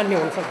षड्यन्त्र मान्य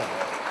हुन सक्दैन।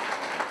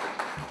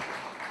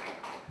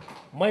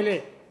 मैले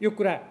यो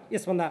कुरा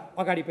यसभन्दा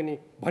अगाडि पनि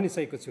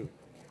भनिसकेको छु।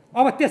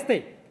 अब त्यस्तै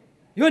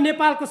यो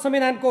नेपालको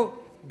संविधानको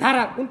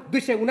धारा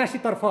 279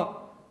 तर्फ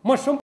म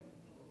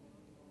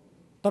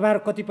तपाईँहरू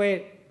कतिपय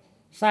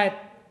सायद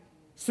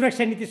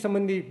सुरक्षा नीति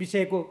सम्बन्धी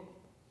विषयको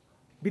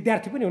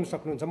विद्यार्थी पनि हुन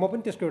सक्नुहुन्छ, म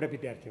पनि त्यसको एउटा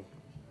विद्यार्थी हुँ।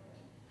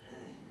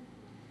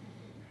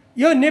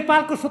 यो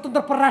नेपालको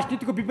स्वतन्त्र परराष्ट्र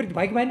नीतिको विपरीत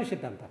भएको भएन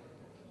सिद्धान्त?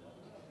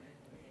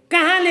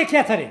 कहाँ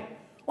लेखिया छ अरे?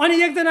 अनि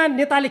एकजना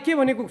नेताले के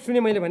भनेको सुने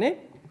मैले भने,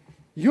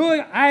 यो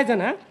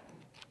आयोजना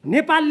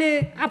नेपालले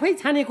आफै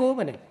छानेको हो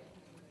भने।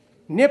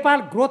 नेपाल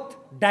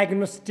ग्रोथ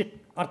डायग्नोस्टिक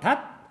अर्थात्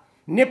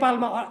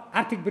नेपालमा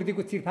आर्थिक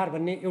वृद्धिको चिरफार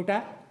भन्ने एउटा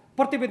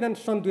प्रतिवेदन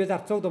सन्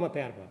 2014 मा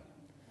तयार भयो।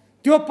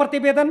 त्यो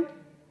प्रतिवेदन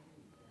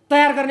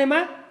तयार गर्नेमा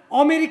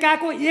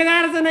अमेरिकाको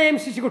 11 जना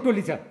एमसिसीको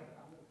टोली छ।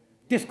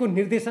 त्यसको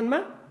निर्देशनमा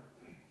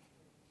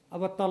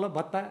अब तल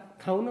भत्ता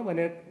खाउन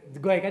भनेर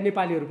गएका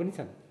नेपालीहरू पनि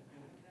छन्।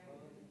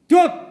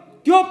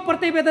 त्यो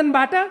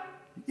प्रतिवेदनबाट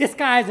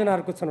यसका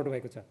आयोजनाहरूको छनौट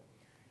भएको छ।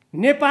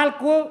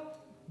 नेपालको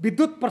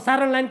विद्युत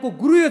प्रसारण लाइनको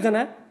गुरु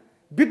योजना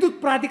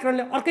विद्युत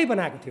प्राधिकरणले अर्कै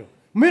बनाएको थियो।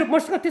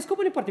 मसँग त्यसको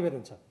पनि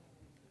प्रतिवेदन छ।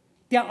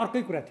 त्यहाँ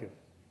अर्कै कुरा थियो।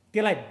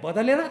 त्यसलाई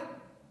बदलेर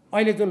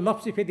अहिले जुन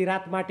लप्सीफेदी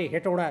रातमाटे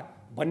हेटौडा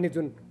भन्ने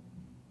जुन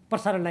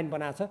प्रसारण लाइन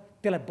बनाएको छ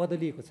त्यसलाई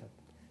बदलिएको छ।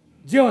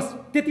 जे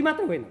होस्, त्यति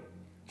मात्र होइन।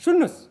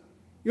 सुन्नुहोस्,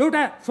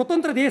 एउटा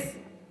स्वतन्त्र देश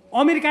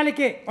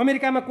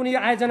अमेरिकामा कुनै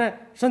आयोजना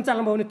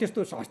सञ्चालन भयो भने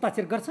त्यस्तो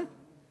हस्ताक्षर गर्छ?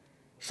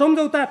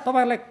 सम्झौता,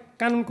 तपाईँहरूलाई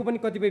कानुनको पनि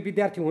कतिपय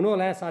विद्यार्थी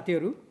हुनुहोला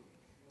साथीहरू,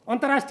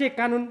 अन्तर्राष्ट्रिय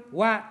कानुन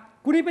वा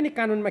कुनै पनि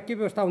कानुनमा के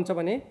व्यवस्था हुन्छ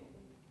भने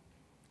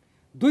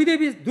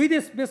दुई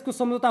देश बीचको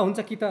सम्झौता हुन्छ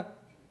कि त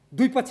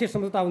द्विपक्षीय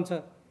सम्झौता हुन्छ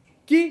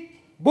कि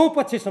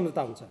बहुपक्षीय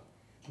सम्झौता हुन्छ।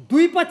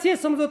 द्विपक्षीय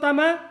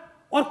सम्झौतामा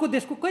अर्को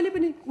देशको कहिले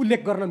पनि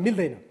उल्लेख गर्न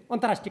मिल्दैन,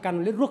 अन्तर्राष्ट्रिय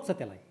कानुनले रोक्छ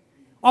त्यसलाई।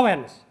 अब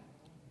हेर्नुहोस्,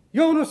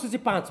 यो अनुसूची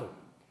 5 हो।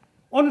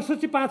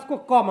 अनुसूची 5 को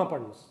क मा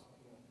पढ्नुहोस्।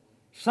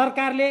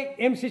 सरकारले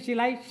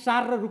एमसीसीलाई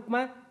सार र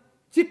रूपमा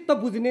चित्त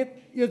बुझ्ने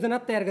योजना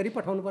तयार गरी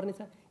पठाउनु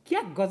पर्नेछ।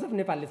 क्या गजब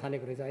नेपालले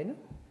छानेको रहेछ हैन?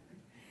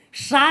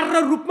 सार र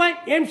रूपमा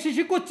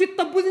एमसीसी को चित्त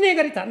बुझ्ने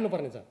गरी छान्नु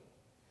पर्नेछ।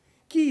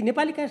 कि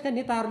नेपाली काङ्ग्रेसका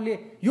नेताहरूले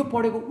यो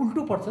पढेको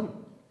उल्टो पढ्छन्?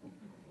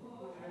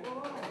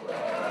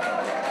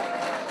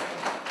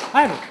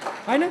 हैन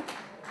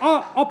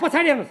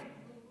पछाडि हेर्नुहोस्,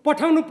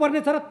 पठाउनु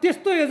पर्नेछ र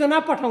त्यस्तो योजना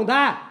पठाउँदा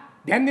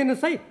ध्यान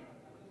दिनुहोस् है,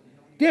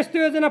 त्यस्तो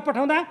योजना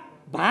पठाउँदा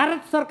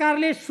भारत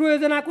सरकारले सो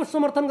योजनाको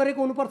समर्थन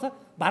गरेको हुनुपर्छ।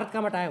 भारत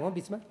कहाँबाट आयो हो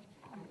बिचमा?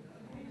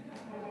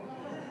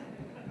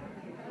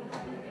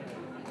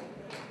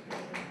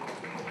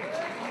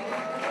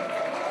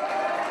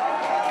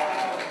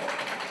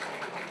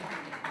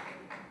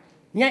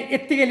 यहाँ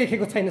यत्तिकै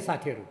लेखेको छैन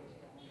साथीहरू,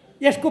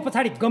 यसको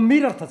पछाडि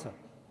गम्भीर अर्थ छ।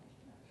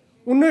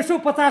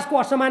 1950 को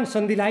असमान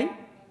सन्धिलाई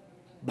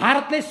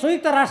भारतले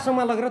संयुक्त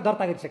राष्ट्रमा लगेर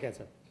दर्ता गरिसकेको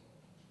छ।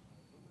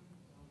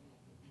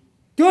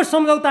 त्यो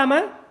सम्झौतामा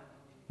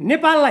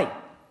नेपाललाई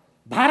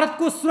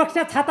भारतको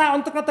सुरक्षा छाता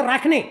अन्तर्गत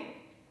राख्ने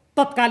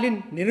तत्कालीन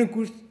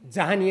निरङ्कुश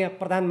जहानिया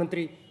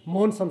प्रधानमन्त्री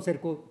मोहन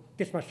शमशेरको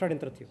त्यसमा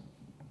षड्यन्त्र थियो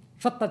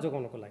सत्ता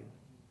जोगाउनको लागि।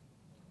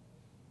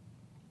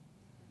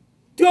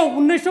 त्यो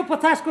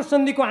 1950 को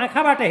सन्धिको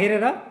आँखाबाट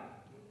हेरेर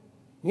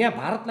यहाँ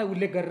भारतलाई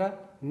उल्लेख गरेर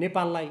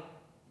नेपाललाई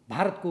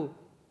भारतको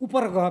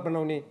उपग्रह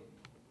बनाउने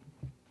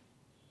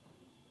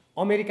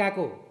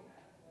अमेरिकाको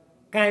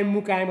कायम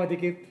मुकायम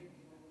अधिकृत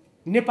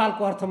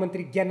नेपालको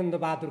अर्थमन्त्री ज्ञानेन्द्र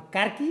बहादुर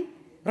कार्की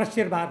र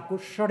शेरबहादुरको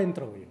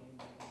षड्यन्त्र हो।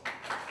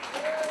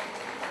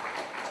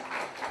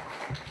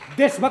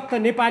 देशभक्त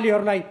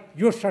नेपालीहरूलाई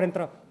यो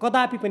षड्यन्त्र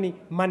कदापि पनि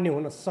मान्य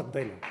हुन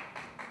सक्दैन।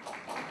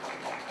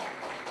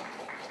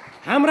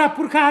 हाम्रा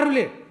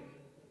पुर्खाहरूले,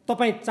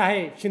 तपाईँ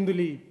चाहे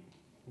सिन्धुली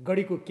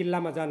गढीको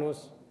किल्लामा जानुहोस्,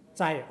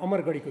 चाहे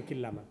अमरगढीको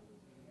किल्लामा,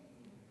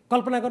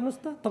 कल्पना गर्नुहोस्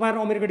त, तपाईँहरू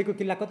अमरगढीको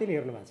किल्ला कतिले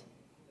हेर्नु भएको छ?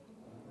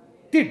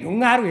 ती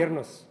ढुङ्गाहरू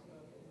हेर्नुहोस्,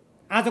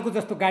 आजको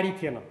जस्तो गाडी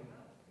थिएन,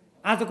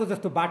 आजको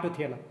जस्तो बाटो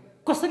थिएन,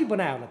 कसरी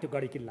बनायो होला त्यो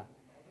गढी किल्ला?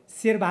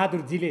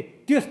 शेरबहादुरजीले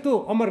त्यस्तो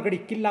अमरगढी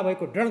किल्ला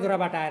भएको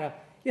डडेलधुराबाट आएर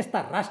यस्ता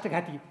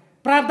राष्ट्रघाती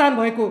प्रावधान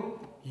भएको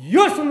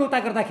यो सम्झौता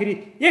गर्दाखेरि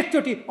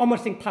एकचोटि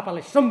अमरसिंह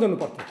थापालाई सम्झाउनु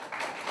पर्थ्यो।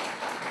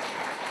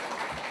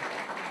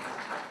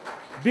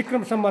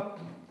 विक्रम सम्वत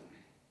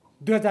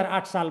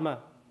 2008 सालमा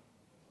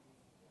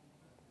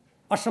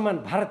असमान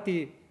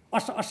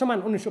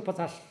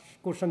 1950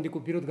 को सन्धिको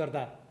विरोध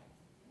गर्दा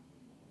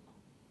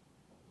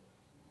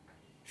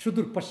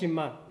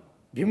सुदूरपश्चिममा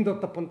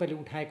भीमदत्त पन्तले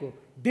उठाएको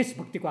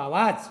देशभक्तिको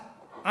आवाज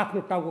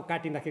आफ्नो टाउको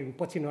काटिँदाखेरि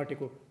पछि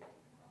नहटेको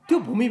त्यो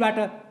भूमिबाट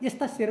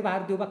यस्ता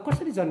शेरबहादुर देउबा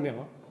कसरी जन्म्यो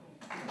हो?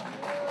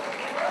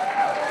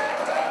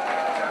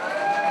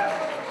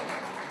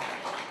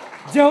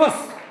 जे होस्,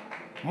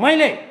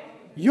 मैले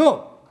यो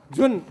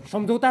जुन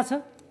सम्झौता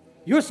छ,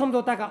 यो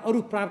सम्झौताका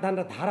अरू प्रावधान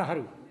र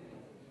धाराहरू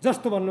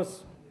जस्तो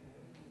भन्नुहोस्,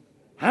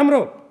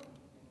 हाम्रो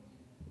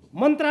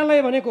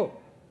मन्त्रालय भनेको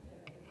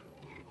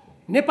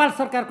नेपाल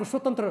सरकारको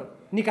स्वतन्त्र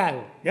निकाय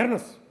हो।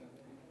 हेर्नुहोस्,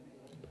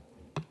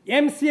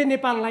 एमसिए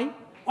नेपाललाई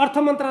अर्थ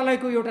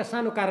मन्त्रालयको एउटा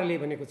सानो कार्यालय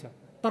भनेको छ,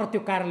 तर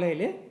त्यो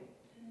कार्यालयले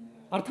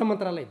अर्थ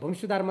मन्त्रालय भूमि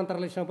सुधार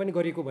मन्त्रालयसँग पनि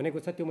गरेको भनेको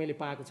छ, त्यो मैले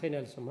पाएको छैन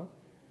अहिलेसम्म।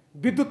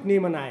 विद्युत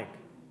नियमन आयोगसँग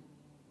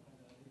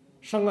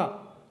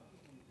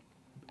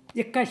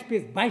 21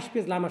 पेज 22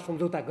 पेज लामा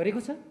सम्झौता गरेको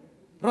छ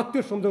र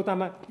त्यो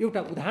सम्झौतामा एउटा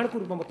उदाहरणको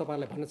रूपमा म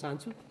तपाईँहरूलाई भन्न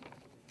चाहन्छु।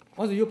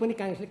 अझ यो पनि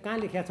काङ्ग्रेसले कहाँ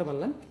लेखेको छ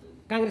भन्ला,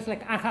 काङ्ग्रेसलाई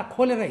आँखा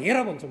खोलेर हेर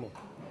भन्छु म।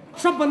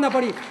 सबभन्दा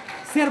बढी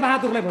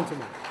शेरबहादुरलाई भन्छु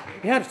म,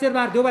 यहाँ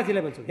शेरबहादुर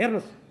देउबाजीलाई भन्छु।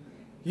 हेर्नुहोस्,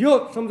 यो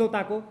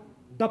सम्झौताको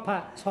दफा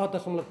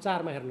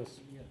 6.4 मा हेर्नुहोस्,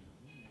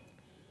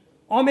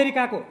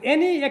 अमेरिकाको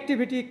any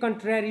activity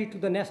कन्ट्रारी to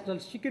the national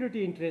security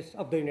interest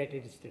of the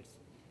United states,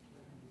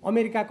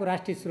 अमेरिकाको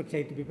राष्ट्रिय सुरक्षा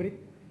हित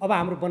विपरीत अब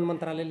हाम्रो वन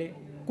मन्त्रालयले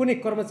कुनै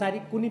कर्मचारी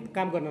कुनै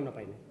काम गर्न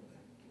नपाइने।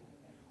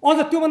 अझ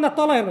त्योभन्दा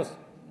तल हेर्नुहोस्,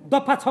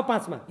 दफा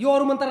 6.5 मा यो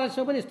अरू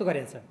मन्त्रालयसँग पनि यस्तो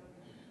गरेको छ।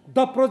 The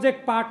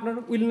project partner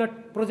will not,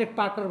 project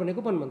partner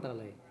भनेको वन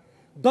मन्त्रालय,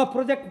 the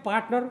project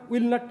partner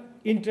will not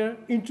enter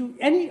into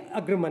any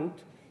agreement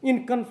in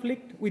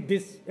conflict with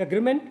this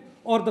agreement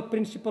और the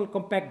principal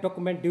compact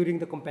document during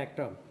the compact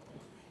term.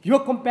 यो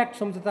कम्प्याक्ट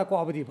सम्झौताको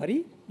अवधिभरि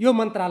यो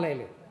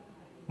मन्त्रालयले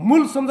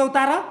मूल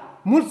सम्झौता र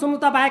मूल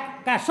सम्झौता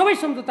बाहेकका सबै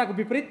सम्झौताको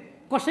विपरीत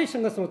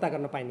कसैसँग सम्झौता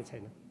गर्न पाइने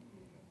छैन।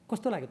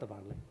 कस्तो लाग्यो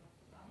तपाईँहरूलाई?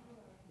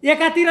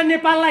 एकातिर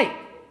नेपाललाई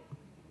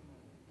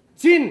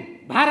चीन,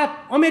 भारत,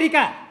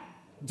 अमेरिका,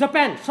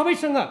 जापान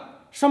सबैसँग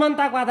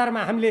समानताको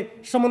आधारमा हामीले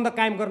सम्बन्ध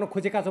कायम गर्न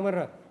खोजेका छौँ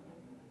भनेर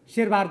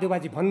शेरबहादुर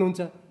देउबाजी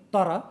भन्नुहुन्छ,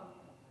 तर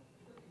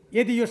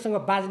यदि योसँग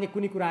बाज्ने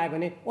कुनै कुरा आयो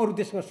भने अरू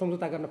देशसँग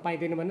सम्झौता गर्न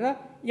पाइँदैन भनेर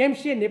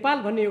एमसिए नेपाल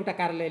भन्ने एउटा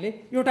कार्यालयले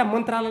एउटा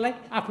मन्त्रालयलाई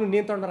आफ्नो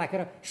नियन्त्रणमा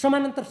राखेर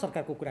समानान्तर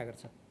सरकारको कुरा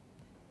गर्छ।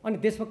 अनि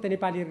देशभक्त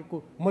नेपालीहरूको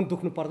मन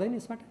दुख्नु पर्दैन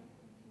यसबाट?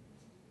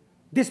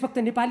 देशभक्त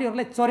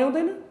नेपालीहरूलाई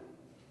चर्याउँदैन,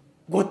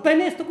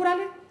 घोत्दैन यस्तो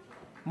कुराले?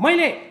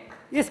 मैले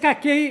यसका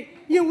केही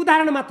यो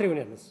उदाहरण मात्रै हुने।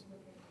 हेर्नुहोस्,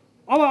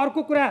 अब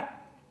अर्को कुरा,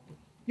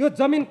 यो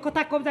जमिन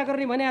कता कब्जा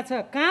गर्ने भनेको छ,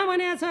 कहाँ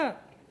भनेको छ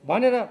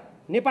भनेर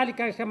नेपाली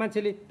काङ्ग्रेसका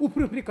मान्छेले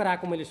उफ्री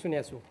कराएको मैले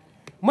सुनेको छु।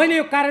 मैले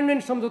यो कार्यान्वयन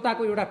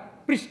सम्झौताको एउटा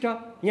पृष्ठ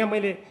यहाँ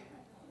मैले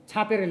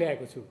छापेर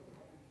ल्याएको छु।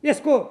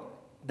 यसको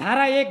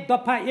धारा 1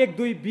 दफा 1,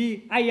 2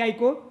 BII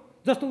को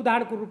जस्तो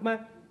उदाहरणको रूपमा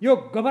यो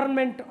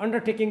गभर्नमेन्ट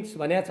अन्डरटेकिङ्स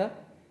भनेको छ,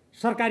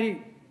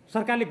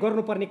 सरकारले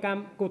गर्नुपर्ने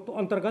कामको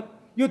अन्तर्गत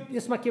यो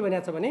यसमा के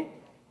भनेको छ भने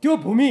त्यो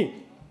भूमि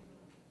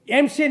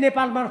MCA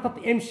नेपाल मार्फत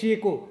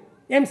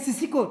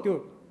MCC को त्यो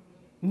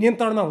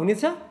नियन्त्रणमा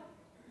हुनेछ।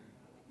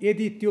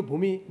 यदि त्यो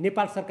भूमि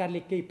नेपाल सरकारले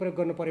केही प्रयोग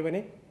गर्नु पर्यो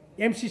भने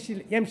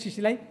MCC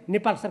लाई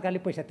नेपाल सरकारले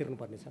पैसा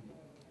तिर्नुपर्नेछ।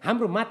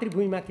 हाम्रो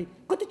मातृभूमिमाथि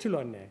कति ठुलो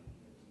अन्याय!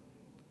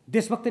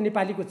 देशभक्त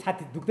नेपालीको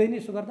छाती दुख्दैन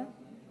यसो गर्दा?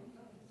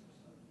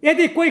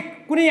 यदि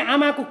कुनै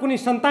आमाको कुनै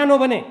सन्तान हो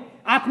भने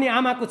आफ्नै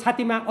आमाको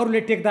छातीमा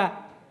अरूले टेक्दा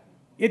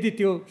यदि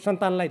त्यो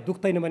सन्तानलाई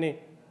दुख्दैन भने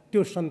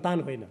त्यो सन्तान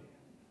होइन।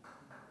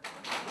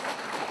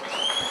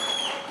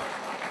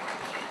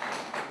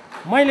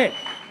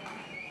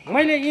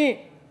 मैले यी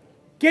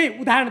केही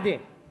उदाहरण दिएँ।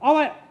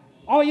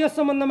 अब यस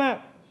सम्बन्धमा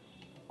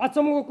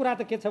अचम्मको कुरा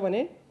त के छ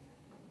भने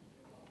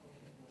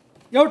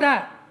एउटा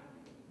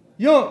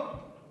यो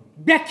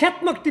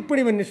व्याख्यात्मक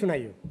टिप्पणी भन्ने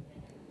सुनाइयो।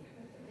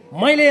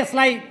 मैले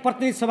यसलाई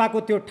प्रतिनिधि सभाको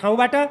त्यो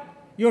ठाउँबाट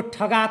यो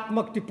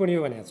ठगात्मक टिप्पणी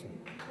हो भनेको छु।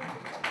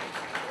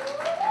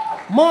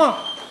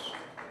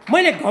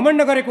 मैले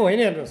घमण्ड गरेको होइन।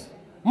 हेर्नुहोस्,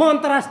 म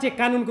अन्तर्राष्ट्रिय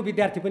कानुनको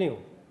विद्यार्थी पनि हो।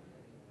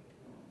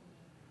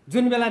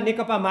 जुन बेला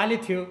नेकपा माले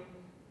थियो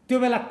त्यो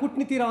बेला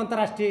कूटनीति र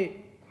अन्तर्राष्ट्रिय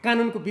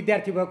कानुनको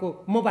विद्यार्थी भएको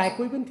म बाहेक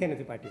कोही पनि थिएन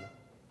त्यो पार्टीमा।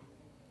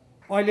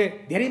 अहिले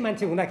धेरै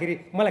मान्छे हुँदाखेरि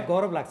मलाई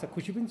गौरव लाग्छ,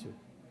 खुसी पनि छु।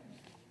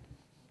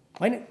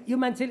 होइन, यो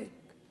मान्छेले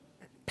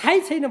थाहै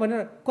छैन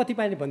भनेर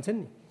कतिपयले भन्छन्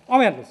नि। अब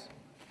हेर्नुहोस्,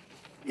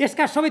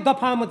 यसका सबै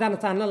दफामा म जान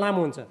चाहन्न,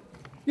 लामो हुन्छ।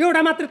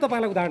 एउटा मात्रै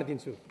तपाईँलाई उदाहरण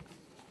दिन्छु।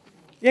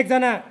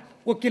 एकजना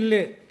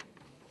वकिलले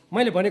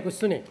मैले भनेको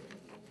सुने,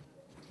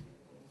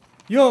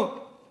 यो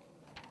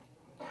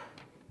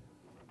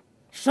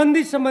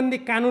सन्धि सम्बन्धी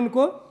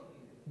कानुनको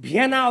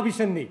भियना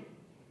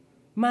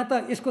अभिसन्धिमा त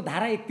यसको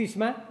धारा 31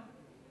 मा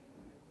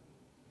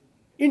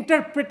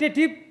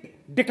इन्टरप्रिटेटिभ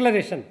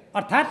डिक्लेरेसन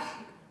अर्थात्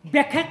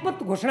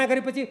व्याख्यात्मक घोषणा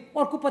गरेपछि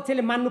अर्को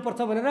पक्षले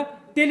मान्नुपर्छ भनेर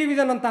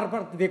टेलिभिजन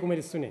अन्तर्वार्ता दिएको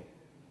मैले सुने।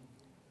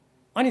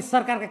 अनि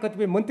सरकारका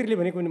कतिपय मन्त्रीले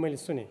भनेको पनि मैले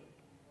सुने।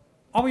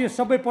 अब यो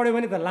सबै पढ्यो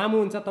भने त लामो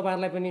हुन्छ,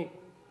 तपाईँहरूलाई पनि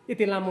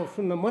यति लामो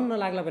सुन्न मन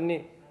नलाग्ला भन्ने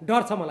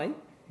डर छ मलाई।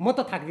 म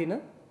त थाक्दिनँ,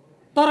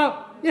 तर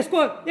यसको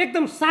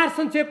एकदम सार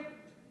संक्षेप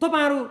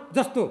तपाईँहरू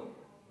जस्तो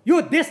यो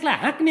देशलाई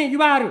हाँक्ने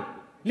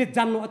युवाहरूले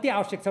जान्नु अति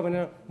आवश्यक छ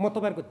भनेर म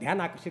तपाईँहरूको ध्यान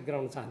आकर्षित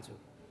गराउन चाहन्छु।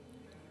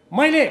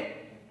 मैले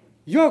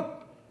यो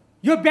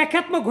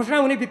व्याख्यात्मक घोषणा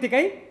हुने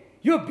बित्तिकै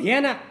यो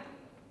भियना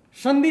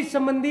सन्धि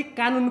सम्बन्धी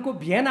कानुनको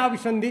भियना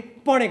अभिसन्धि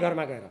पढेँ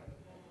घरमा गएर।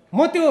 म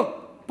त्यो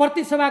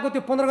प्रतिनिधि सभाको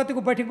त्यो 15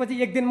 गतेको बैठकपछि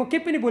एक दिन म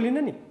केही पनि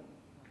बोलिनँ नि।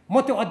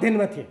 म त्यो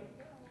अध्ययनमा थिएँ,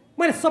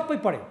 मैले सबै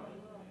पढेँ।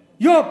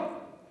 यो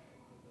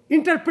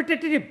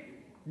इन्टरप्रिटेटिभ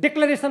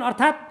डिक्लेरेसन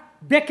अर्थात्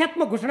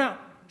व्याख्यात्मक घोषणा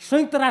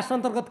संयुक्त राष्ट्र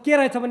अन्तर्गत के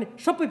रहेछ भने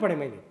सबै पढेँ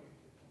मैले।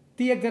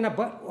 ती एकजना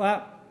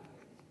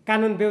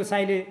कानुन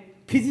व्यवसायीले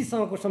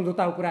फिजीसँगको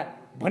सम्झौताको कुरा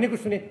भनेको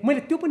सुने,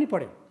 मैले त्यो पनि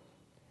पढेँ।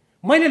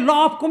 मैले ल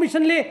अफ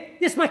कमिसनले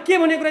यसमा के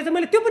भनेको रहेछ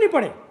मैले त्यो पनि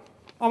पढेँ।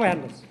 अब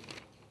हेर्नुहोस्,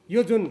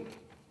 यो जुन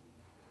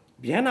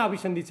भियना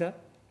अभिसन्धि छ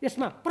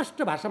यसमा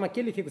प्रष्ट भाषामा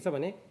के लेखेको छ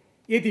भने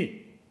यदि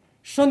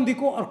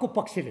सन्धिको अर्को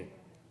पक्षले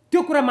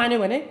त्यो कुरा मान्यो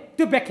भने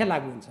त्यो व्याख्या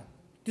लागू हुन्छ।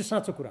 त्यो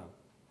साँचो कुरा हो।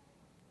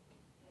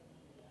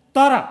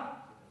 तर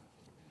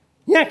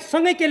यहाँ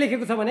सँगै के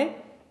लेखेको छ भने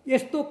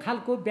यस्तो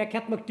खालको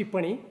व्याख्यात्मक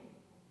टिप्पणी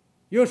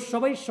यो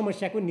सबै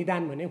समस्याको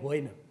निदान भने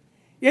होइन।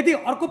 यदि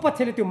अर्को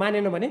पक्षले त्यो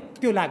मानेन भने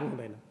त्यो लागू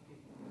हुँदैन।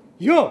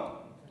 यो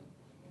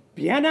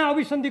भियना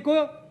अभिसन्धिको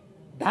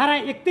धारा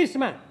 31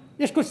 मा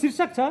यसको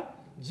शीर्षक छ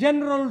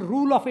जेनरल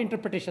रुल अफ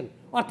इन्टरप्रिटेसन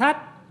अर्थात्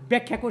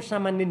व्याख्याको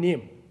सामान्य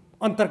नियम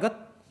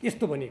अन्तर्गत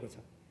यस्तो भनिएको छ।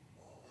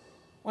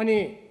 अनि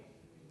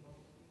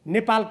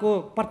नेपालको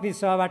प्रतिनिधि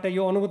सभाबाट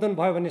यो अनुमोदन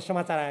भयो भन्ने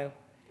समाचार आयो।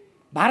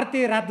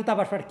 भारतीय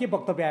राजदूतावासबाट के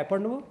वक्तव्य आयो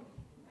पढ्नुभयो?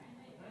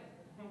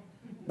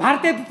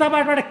 भारतीय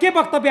दूतावासबाट के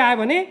वक्तव्य आयो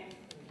भने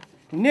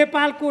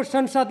नेपालको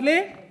संसदले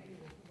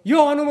यो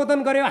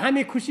अनुमोदन गर्यो,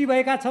 हामी खुसी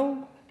भएका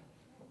छौँ।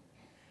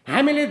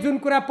 हामीले जुन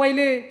कुरा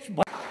पहिले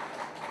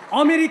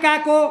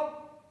अमेरिकाको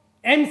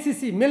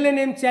MCC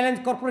मिलेनियम च्यालेन्ज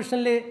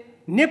कर्पोरेसनले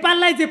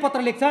नेपाललाई जे पत्र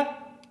लेख्छ,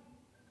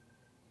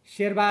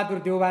 शेरबहादुर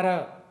देउवा र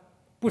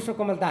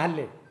पुष्पकमल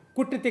दाहालले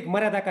कूटनीतिक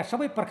मर्यादाका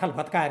सबै पर्खाल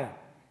भत्काएर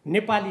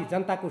नेपाली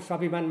जनताको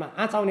स्वाभिमानमा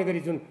आँच आउने गरी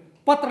जुन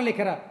पत्र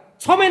लेखेर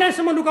 6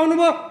 महिनासम्म लुकाउनु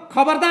भयो,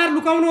 खबरदार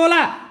लुकाउनु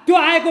होला। त्यो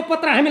आएको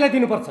पत्र हामीलाई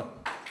दिनुपर्छ।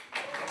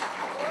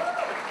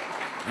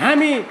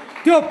 हामी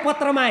त्यो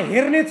पत्रमा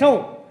हेर्नेछौँ,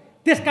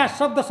 त्यसका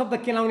शब्द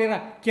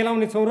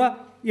केलाउनेछौँ र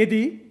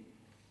यदि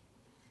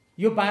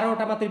यो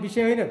 12वटा मात्रै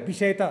विषय होइन,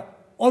 विषय त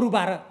अरू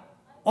 12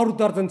 अरू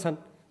दर्जन छन्,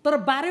 तर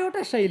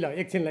 12वटा सही ल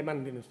एकछिनलाई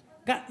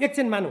मानिदिनुहोस्।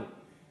 एकछिन मानौँ,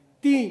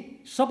 ती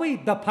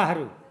सबै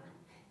दफाहरू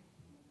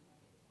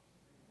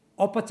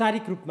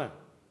औपचारिक रूपमा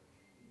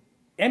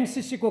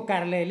MCC को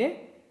कार्यालयले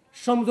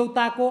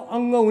सम्झौताको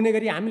अङ्ग हुने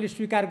गरी हामीले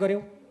स्वीकार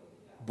गर्यौँ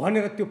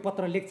भनेर त्यो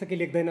पत्र लेख्छ कि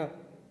लेख्दैन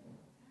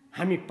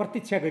हामी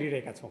प्रतीक्षा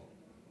गरिरहेका छौँ।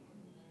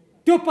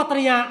 त्यो पत्र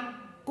यहाँ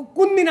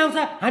कुन दिन आउँछ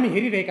हामी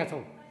हेरिरहेका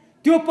छौँ।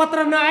 त्यो पत्र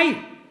नआई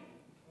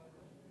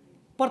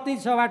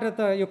प्रतिनिधि सभाबाट त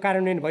यो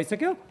कार्यान्वयन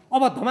भइसक्यो।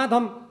 अब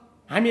धमाधम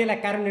हामी यसलाई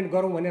कार्यान्वयन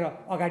गरौँ भनेर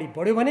अगाडि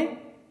बढ्यो भने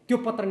त्यो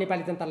पत्र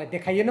नेपाली जनतालाई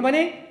देखाइएन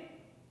भने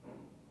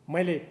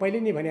मैले पहिले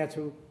नै भनेको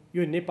छु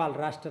यो नेपाल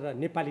राष्ट्र र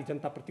नेपाली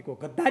जनताप्रतिको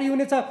गद्दारी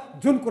हुनेछ,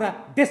 जुन कुरा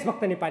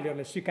देशभक्त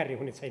नेपालीहरूलाई स्वीकार्य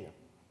हुने छैन।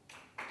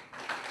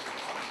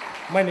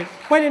 मैले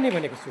पहिले नै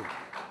भनेको छु।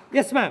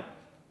 यसमा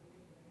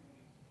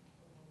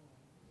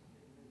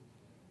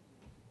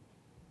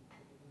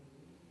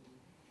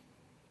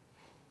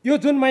यो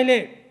जुन मैले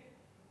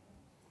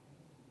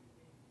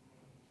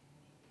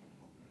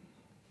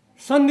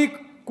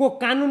सन्धिको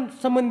कानुन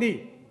सम्बन्धी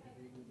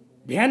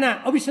भ्याना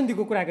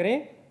अभिसन्धिको कुरा गरेँ,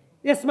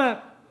 यसमा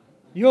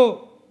यो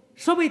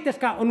सबै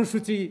त्यसका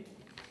अनुसूची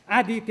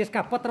आदि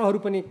त्यसका पत्रहरू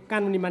पनि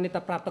कानुनी मान्यता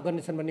प्राप्त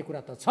गर्नेछन् भन्ने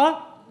कुरा त छ,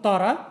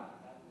 तर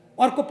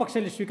अर्को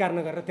पक्षले स्वीकार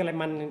नगरेर त्यसलाई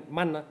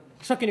मान्न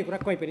सकिने कुरा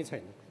कहीँ पनि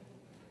छैन।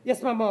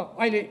 यसमा म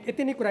अहिले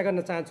यति नै कुरा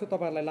गर्न चाहन्छु,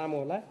 तपाईँहरूलाई लामो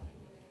होला।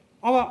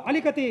 अब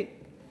अलिकति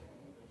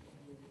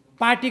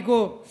पार्टीको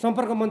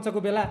सम्पर्क मञ्चको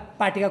बेला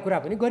पार्टीका कुरा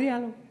पनि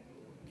गरिहालौँ,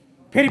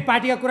 फेरि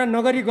पार्टीका कुरा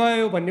नगरी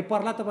गयो भन्ने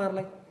पर्ला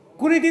तपाईँहरूलाई।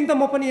 कुनै दिन त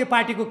म पनि यो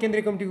पार्टीको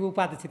केन्द्रीय कमिटीको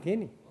उपाध्यक्ष थिएँ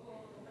नि।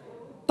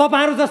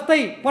 तपाईँहरू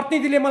जस्तै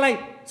प्रतिनिधिले मलाई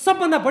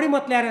सबभन्दा बढी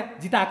मत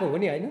ल्याएर जिताएको हो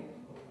नि, होइन?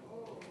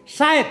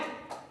 सायद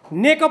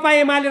नेकपा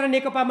एमाले र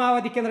नेकपा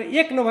माओवादी केन्द्र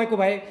एक नभएको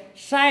भए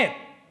सायद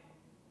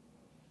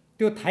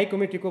त्यो थाई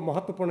कमिटीको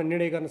महत्त्वपूर्ण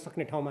निर्णय गर्न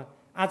सक्ने ठाउँमा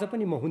आज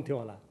पनि म हुन्थ्यो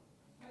होला।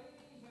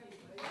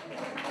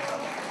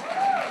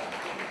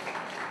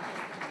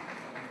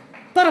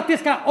 तर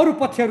त्यसका अरू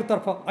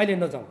पक्षहरूतर्फ अहिले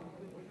नजाउँ।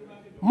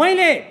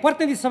 मैले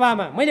प्रतिनिधि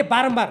सभामा मैले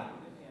बारम्बार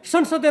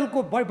संसदीयको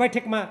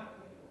बैठकमा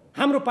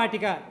हाम्रो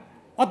पार्टीका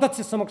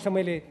अध्यक्ष समक्ष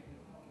मैले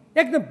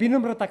एकदम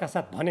विनम्रताका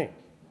साथ भने,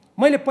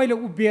 मैले पहिले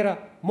उभिएर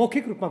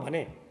मौखिक रूपमा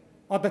भने,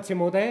 अध्यक्ष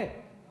महोदय,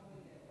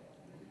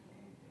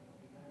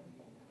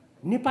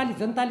 नेपाली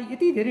जनताले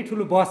यति धेरै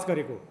ठुलो बहस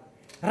गरेको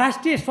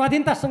राष्ट्रिय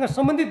स्वाधीनतासँग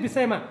सम्बन्धित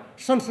विषयमा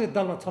संसदीय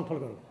दलमा छलफल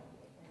गरौँ,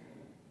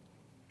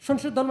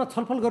 संसदीय दलमा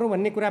छलफल गरौँ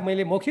भन्ने कुरा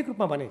मैले मौखिक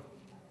रूपमा भने।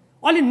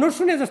 अलि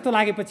नसुने जस्तो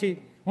लागेपछि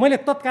मैले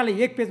तत्कालै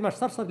एक पेजमा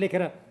सरसर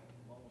लेखेर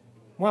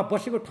उहाँ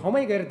बसेको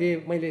ठाउँमै गएर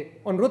दिएँ। मैले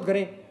अनुरोध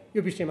गरेँ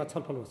यो विषयमा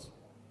छलफल होस्।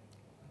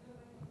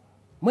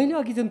 मैले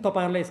अघि जुन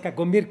तपाईँहरूलाई यसका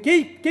गम्भीर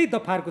केही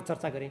दफाहरूको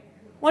चर्चा गरेँ,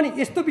 अनि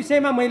यस्तो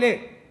विषयमा मैले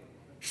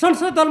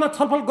संसदीय दलमा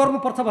छलफल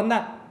गर्नुपर्छ भन्दा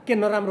के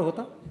नराम्रो हो त?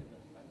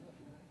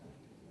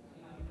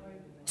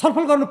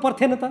 छलफल गर्नु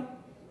पर्थेन त?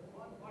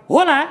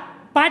 होला,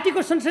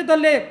 पार्टीको संसदीय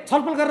दलले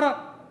छलफल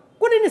गरेर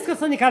कुनै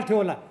निष्कर्ष निकाल्थ्यो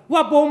होला, वा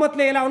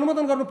बहुमतले यसलाई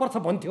अनुमोदन गर्नुपर्छ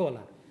भन्थ्यो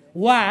होला,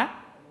 वा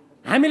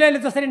हामीले अहिले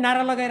जसरी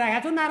नारा लगाइरहेका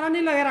छौँ नारा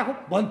नै लगाइराखौँ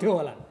भन्थ्यो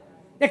होला।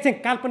 एकछिन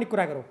काल्पनिक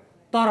कुरा गरौँ,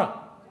 तर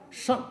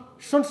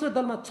संसदीय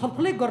दलमा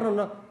छलफलै गर्न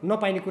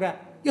नपाइने कुरा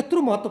यत्रो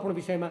महत्त्वपूर्ण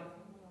विषयमा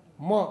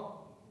म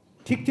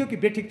ठिक थियो कि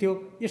बेठिक थियो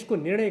यसको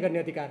निर्णय गर्ने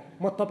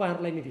अधिकार म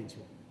तपाईँहरूलाई नै दिन्छु।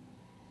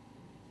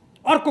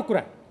 अर्को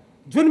कुरा,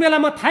 जुन बेला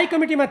म थाई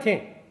कमिटीमा थिएँ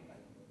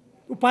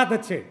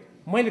उपाध्यक्ष,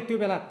 मैले त्यो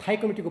बेला थाई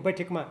कमिटीको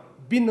बैठकमा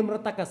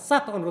विनम्रताका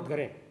साथ अनुरोध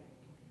गरेँ,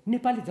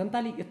 नेपाली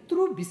जनताले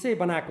यत्रो विषय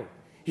बनाएको,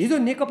 हिजो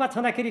नेकपा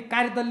छँदाखेरि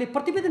कार्यदलले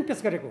प्रतिवेदन पेश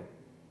गरेको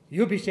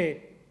यो विषय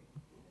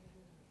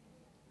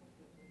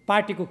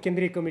पार्टीको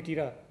केन्द्रीय कमिटी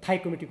र थाई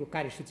कमिटीको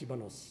कार्यसूची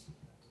बनोस्।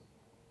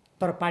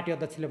 तर पार्टी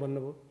अध्यक्षले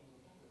भन्नुभयो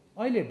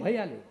अहिले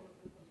भइहाल्यो,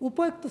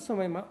 उपयुक्त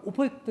समयमा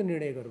उपयुक्त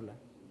निर्णय गरौँला।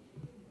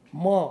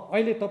 म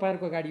अहिले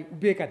तपाईँहरूको अगाडि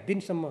उभिएका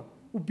दिनसम्म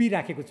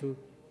उभिराखेको छु।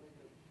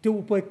 त्यो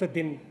उपयुक्त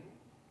दिन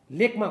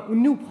लेकमा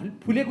उन्यु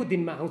फुलेको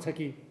दिनमा आउँछ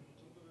कि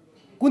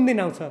कुन दिन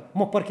आउँछ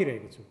म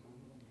पर्खिरहेको छु।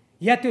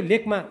 या त्यो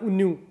लेकमा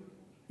उन्यु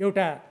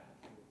एउटा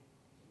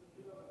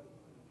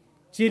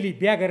चेली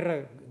बिहा गरेर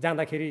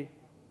जाँदाखेरि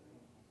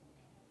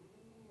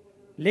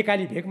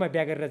लेकाली भेगमा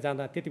बिहा गरेर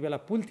जाँदा त्यति बेला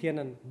पुल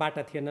थिएनन्,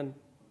 बाटा थिएनन्,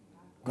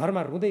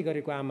 घरमा रुँदै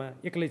गरेको आमा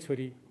एक्लै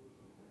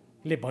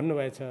छोरीले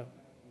भन्नुभएछ,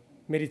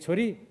 मेरी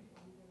छोरी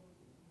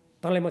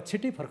तँलाई म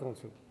छिट्टै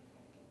फर्काउँछु,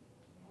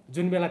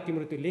 जुन बेला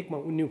तिम्रो त्यो लेकमा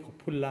उन्यु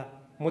फुल्ला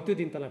म त्यो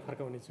दिन तँलाई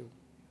फर्काउनेछु।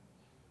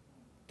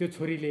 त्यो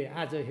छोरीले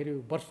आज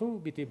हेऱ्यो वर्षौँ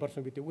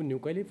बित्यो उन्यु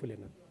कहिल्यै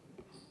फुलेन।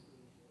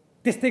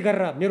 त्यस्तै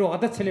गरेर मेरो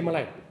अध्यक्षले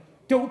मलाई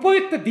त्यो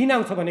उपयुक्त दिन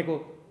आउँछ भनेको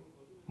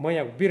म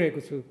यहाँ उभिरहेको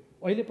छु।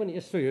 अहिले पनि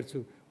यसो हेर्छु,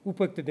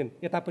 उपयुक्त दिन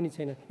यता पनि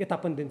छैन, यता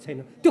पनि दिन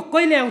छैन, त्यो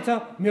कहिले आउँछ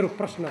मेरो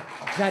प्रश्न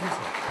जारी छ।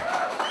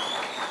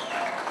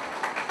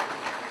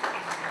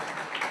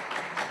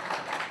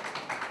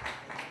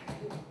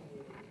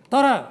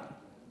 तर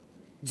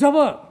जब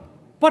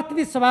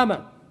प्रतिनिधि सभामा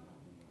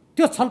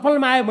त्यो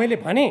छलफलमा आयो, मैले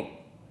भने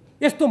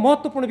यस्तो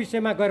महत्त्वपूर्ण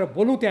विषयमा गएर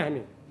बोलौँ त्यहाँ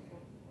हामी,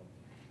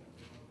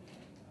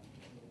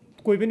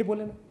 कोही पनि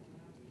बोलेन।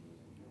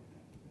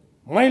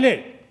 मैले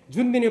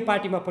जुन दिन यो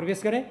पार्टीमा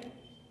प्रवेश गरेँ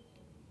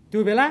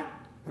त्यो बेला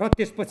र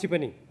त्यसपछि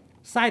पनि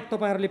सायद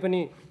तपाईँहरूले पनि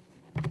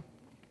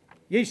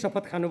यही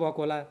शपथ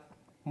खानुभएको होला।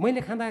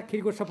 मैले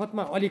खाँदाखेरिको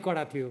शपथमा अलि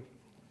कडा थियो,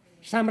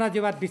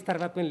 साम्राज्यवाद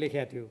विस्तारवाद पनि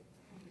लेखेको थियो।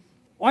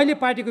 अहिले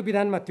पार्टीको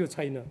विधानमा त्यो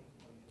छैन।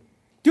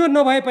 त्यो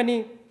नभए पनि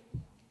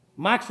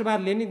मार्क्सवाद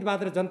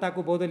लेनिनवाद र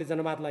जनताको बहुदलीय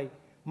जनवादलाई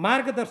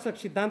मार्गदर्शक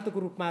सिद्धान्तको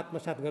रूपमा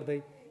आत्मसात गर्दै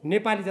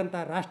नेपाली जनता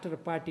राष्ट्र र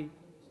पार्टी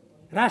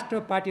राष्ट्र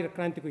पार्टी र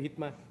क्रान्तिको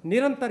हितमा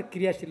निरन्तर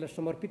क्रियाशील र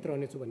समर्पित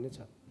रहनेछु भन्ने छ।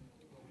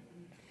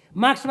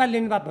 मार्क्सवाद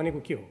लेनिनवाद भनेको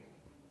के हो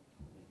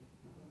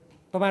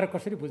तपाईहरु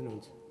कसरी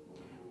बुझ्नुहुन्छ?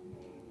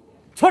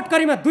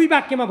 छोटकरीमा दुई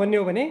वाक्यमा भन्ने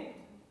हो भने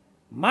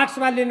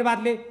मार्क्सवाद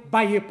लेनिनवादले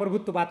बाह्य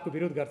प्रभुत्ववादको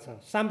विरोध गर्छ,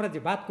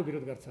 साम्राज्यवादको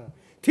विरोध गर्छ,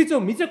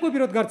 थिचोमिचोको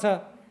विरोध गर्छ,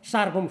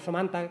 सार्वभौम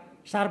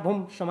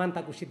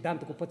समानताको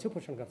सिद्धान्तको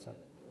पक्षपोषण गर्छ,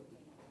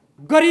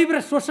 गरिब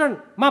र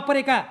शोषणमा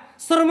परेका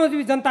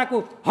श्रमजीवी जनताको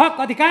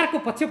हक अधिकारको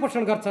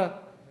पक्षपोषण गर्छ,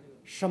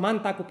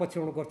 समानताको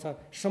पक्षपोषण गर्छ,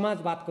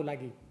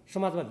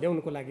 समाजवाद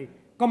ल्याउनको लागि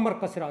कम्मर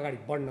कसेर अगाडि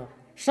बढ्न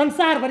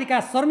संसारभरिका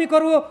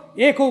श्रमिकहरू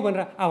एक हो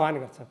भनेर आह्वान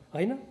गर्छ।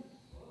 हैन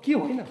के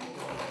होइन?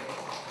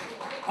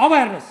 अब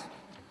हेर्नुहोस्,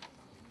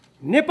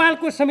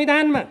 नेपालको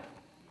संविधानमा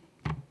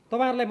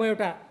तपाईहरुलाई म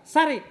एउटा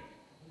साह्रै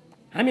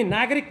हामी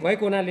नागरिक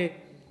भएको हुनाले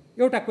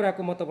एउटा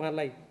कुराको म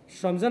तपाईहरुलाई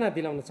सम्झना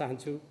दिलाउन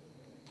चाहन्छु।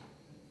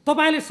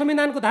 तपाईले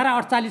संविधानको धारा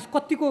 48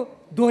 कतिको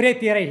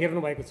दोहोऱ्याइतिरै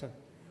हेर्नु भएको छ?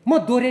 म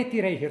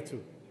दोहोऱ्याइतिरै हेर्छु,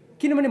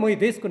 किनभने म यो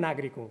देशको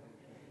नागरिक हुँ।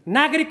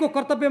 नागरिकको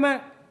कर्तव्यमा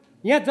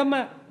यहाँ जम्मा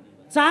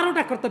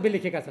 4वटा कर्तव्य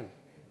लेखेका छन्।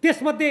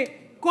 त्यसमध्ये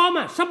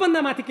कमा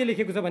सबभन्दा माथि के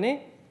लेखेको छ भने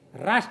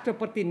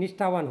राष्ट्रप्रति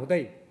निष्ठावान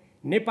हुँदै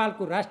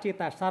नेपालको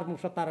राष्ट्रियता,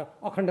 सार्वभौमसत्ता र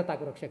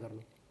अखण्डताको रक्षा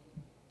गर्नु।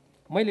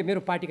 मैले मेरो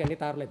पार्टीका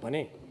नेताहरूलाई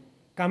भने,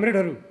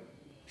 कामरेडहरू,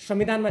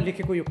 संविधानमा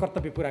लेखेको यो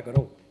कर्तव्य पूरा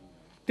गरौँ।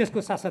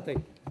 त्यसको साथसाथै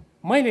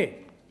मैले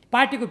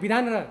पार्टीको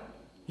विधान र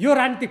यो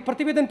राजनीतिक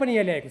प्रतिवेदन पनि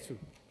यहाँ ल्याएको छु,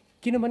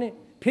 किनभने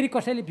फेरि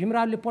कसैले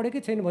भीमरावले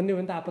पढेकै छैन भन्ने हो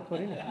भने त आपत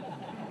परेन।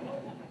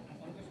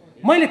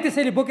 मैले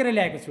त्यसैले बोकेर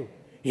ल्याएको छु।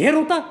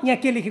 हेरौँ त यहाँ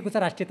के लेखेको छ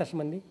राष्ट्रियता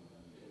सम्बन्धी।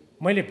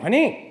 मैले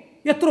भने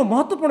यत्रो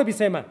महत्त्वपूर्ण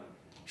विषयमा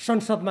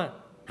संसदमा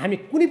हामी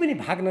कुनै पनि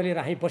भाग नलिएर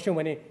हामी बस्यौँ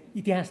भने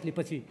इतिहासले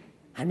पछि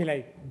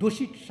हामीलाई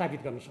दोषी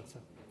साबित गर्न सक्छ।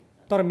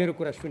 तर मेरो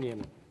कुरा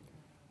सुनिएन।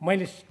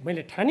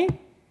 मैले ठाने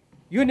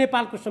यो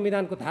नेपालको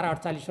संविधानको धारा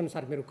 48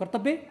 अनुसार मेरो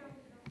कर्तव्य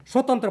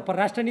स्वतन्त्र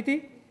परराष्ट्र नीति,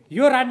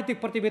 यो राजनीतिक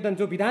प्रतिवेदन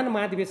जो विधान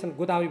महाधिवेशन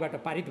गोदावरीबाट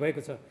पारित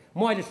भएको छ,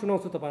 म अहिले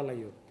सुनाउँछु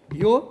तपाईहरुलाई।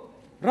 यो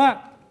र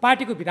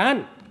पार्टीको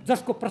विधान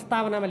जसको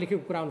प्रस्तावनामा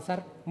लेखेको कुरा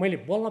अनुसार मैले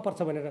बोल्न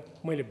पर्छ भनेर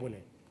मैले बोले।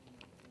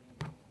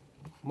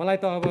 मलाई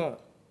त अब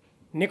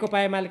नेकपा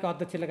एमालेका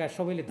अध्यक्ष लगायत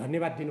सबैले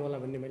धन्यवाद दिनु होला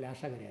भन्ने मैले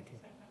आशा गरेको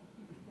थिएँ,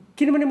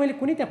 किनभने मैले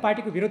कुनै त्यहाँ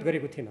पार्टीको विरोध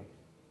गरेको थिइनँ।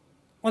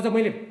 अझ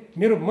मैले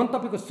मेरो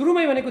मन्तव्यको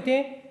सुरुमै भनेको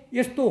थिएँ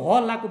यस्तो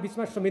हल्लाको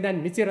बिचमा संविधान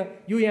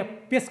मिचेर यो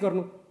यहाँ पेश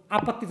गर्नु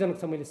आपत्तिजनक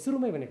छ, मैले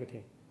सुरुमै भनेको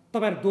थिएँ।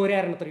 तपाईहरु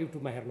दोहोऱ्याएर नत्र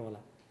युट्युबमा हेर्नु होला।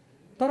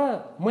 तर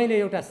मैले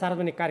एउटा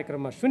सार्वजनिक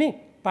कार्यक्रममा सुने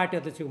पार्टी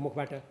अध्यक्षको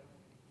मुखबाट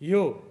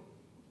यो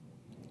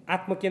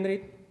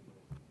आत्मकेन्द्रित,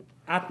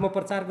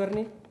 आत्मप्रचार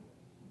गर्ने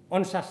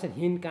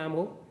अनुशासनहीन काम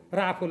हो र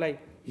आफूलाई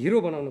हिरो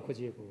बनाउन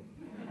खोजिएको हो।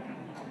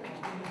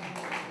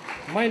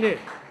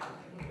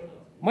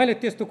 मैले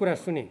त्यस्तो कुरा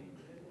सुने।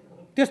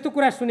 त्यस्तो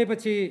कुरा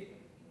सुनेपछि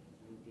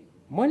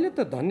मैले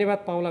त धन्यवाद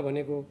पाउला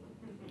भनेको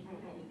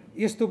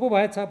यस्तो पो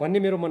भएछ भन्ने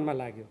मेरो मनमा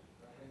लाग्यो।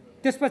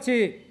 त्यसपछि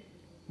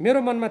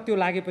मेरो मनमा त्यो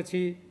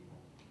लागेपछि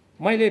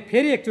मैले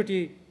फेरि एकचोटि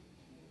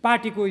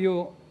पार्टीको यो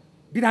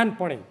विधान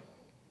पढेँ,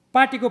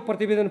 पार्टीको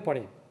प्रतिवेदन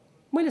पढेँ।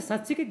 मैले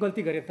साँच्चीकै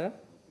गल्ती गरेँ त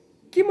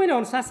कि मैले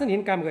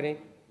अनुशासनहीन काम गरेँ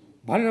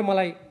भनेर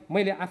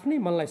मैले आफ्नै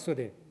मनलाई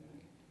सोधेँ।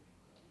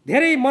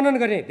 धेरै मनन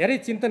गरेँ, धेरै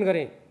चिन्तन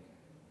गरेँ।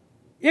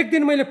 एक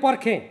दिन मैले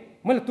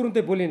पर्खेँ, मैले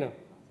तुरुन्तै बोलिनँ।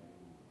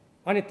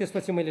 अनि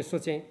त्यसपछि मैले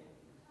सोचेँ,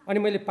 अनि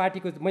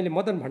मैले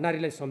मदन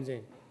भण्डारीलाई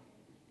सम्झेँ।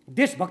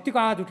 देशभक्तिको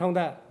आवाज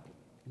उठाउँदा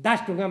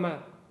दासढुङ्गामा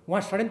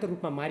उहाँ षड्यन्त्र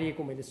रूपमा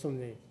मारिएको मैले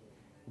सम्झेँ।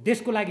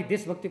 देशको लागि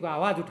देशभक्तिको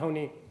आवाज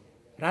उठाउने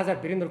राजा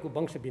वीरेन्द्रको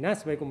वंश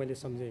विनाश भएको मैले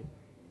सम्झेँ।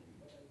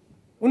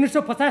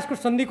 1950 को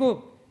सन्धिको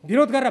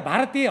विरोध गरेर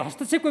भारतीय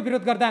हस्तक्षेपको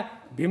विरोध गर्दा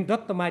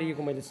भीमदत्त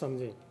मारिएको मैले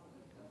सम्झेँ।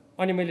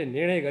 अनि मैले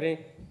निर्णय गरेँ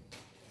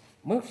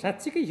म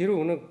साँच्चीकै हिरो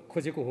हुन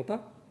खोजेको हुँ त,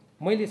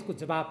 मैले यसको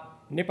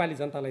जवाब नेपाली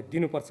जनतालाई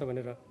दिनुपर्छ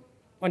भनेर।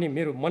 अनि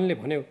मेरो मनले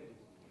भन्यो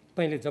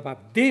तैँले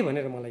जवाब दे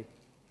भनेर मलाई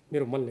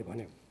मेरो मनले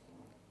भन्यो।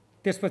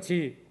 त्यसपछि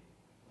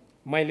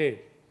मैले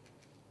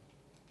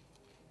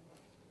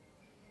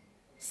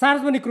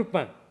सार्वजनिक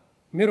रूपमा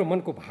मेरो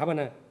मनको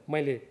भावना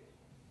मैले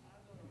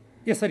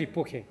यसरी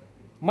पोखेँ।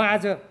 म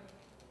आज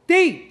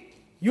त्यही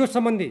यो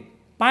सम्बन्धी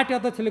पार्टी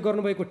अध्यक्षले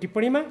गर्नुभएको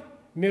टिप्पणीमा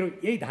मेरो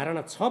यही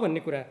धारणा छ भन्ने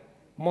कुरा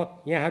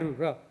म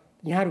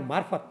यहाँहरू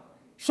मार्फत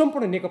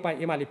सम्पूर्ण नेकपा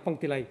एमाले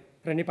पंक्तिलाई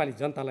र नेपाली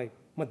जनतालाई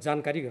म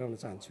जानकारी गराउन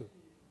चाहन्छु।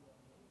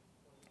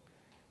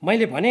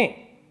 मैले भने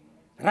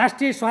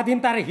राष्ट्रिय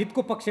स्वाधीनता र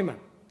हितको पक्षमा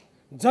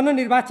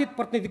जननिर्वाचित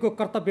प्रतिनिधिको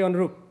कर्तव्य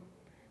अनुरूप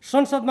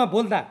संसदमा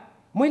बोल्दा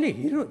मैले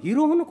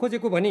हिरो हुन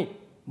खोजेको भनी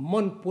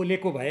मन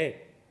पोलेको भए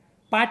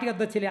पार्टी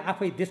अध्यक्षले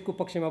आफै देशको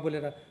पक्षमा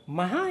बोलेर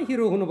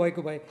महाहिरो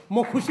हुनुभएको भए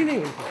म खुसी नै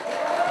हुन्थेँ।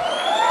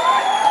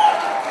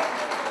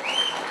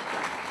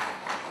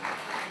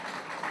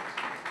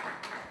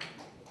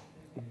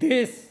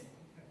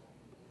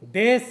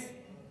 देश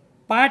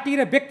पार्टी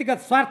र व्यक्तिगत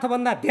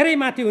स्वार्थभन्दा धेरै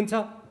माथि हुन्छ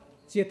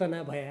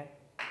चेतना भए।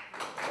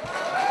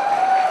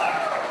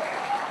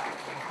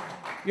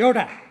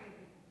 एउटा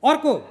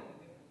अर्को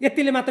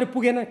यतिले मात्रै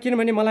पुगेन,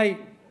 किनभने मलाई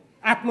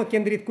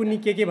आत्मकेन्द्रित कुन्नी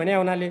के भने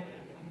हुनाले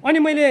अनि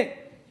मैले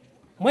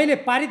मैले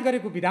पारित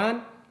गरेको विधान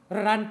र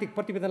राजनीतिक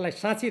प्रतिवेदनलाई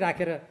साँची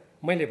राखेर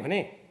मैले भने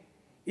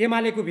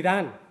एमालेको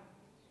विधान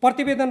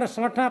प्रतिवेदन र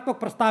संगठनात्मक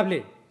प्रस्तावले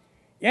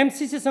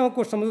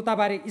एमसीसीसँगको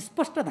सम्झौताबारे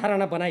स्पष्ट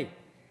धारणा बनाई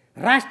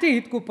राष्ट्रिय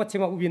हितको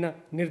पक्षमा उभिन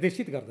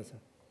निर्देशित गर्दछ।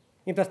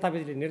 यी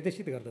दस्तावेजले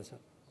निर्देशित गर्दछ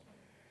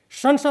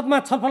संसदमा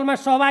छलफलमा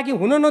सहभागी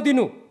हुन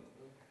नदिनु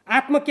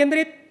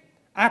आत्मकेन्द्रित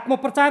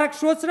आत्मप्रचारक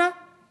सोच र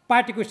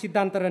पार्टीको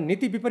सिद्धान्त र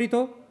नीति विपरीत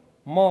हो।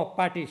 म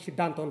पार्टी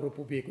सिद्धान्त अनुरूप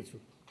उभिएको छु।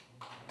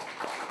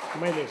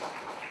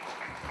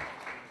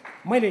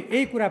 मैले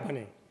यही कुरा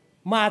भने,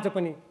 म आज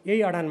पनि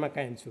यही अडानमा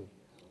कायम छु।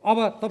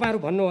 अब तपाईहरु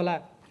भन्नुहोला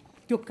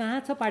त्यो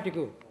कहाँ छ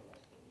पार्टीको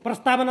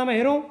प्रस्तावनामा?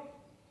 हेरौँ,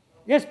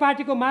 यस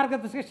पार्टीको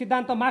मार्गदर्शक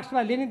सिद्धान्त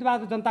मार्क्सवाद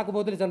लेनिनवाद जनताको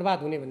बौद्धले जनवाद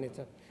हुने भन्ने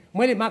छ।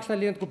 मैले मार्क्सवाद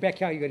लेनिनको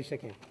व्याख्या अघि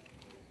गरिसकेँ।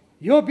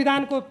 यो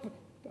विधानको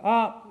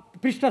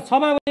पृष्ठ 6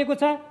 मा भनेको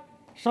छ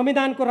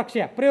संविधानको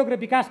रक्षा प्रयोग र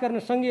विकास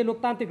गर्न, संघीय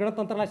लोकतान्त्रिक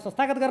गणतन्त्रलाई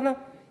संस्थागत गर्न,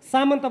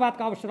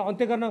 सामन्तवादका अवसर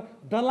अन्त्य गर्न,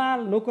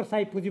 दलाल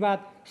नोकरशाही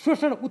पुँजीवाद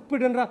शोषण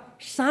उत्पीडन र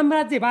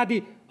साम्राज्यवादी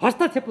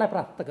हस्तक्षेपलाई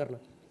प्राप्त गर्न।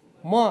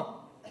 म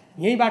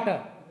यहीँबाट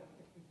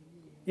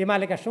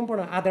एमालेका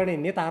सम्पूर्ण आदरणीय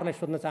नेताहरूलाई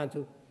सोध्न चाहन्छु,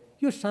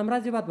 यो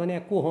साम्राज्यवाद भने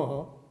को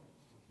हो?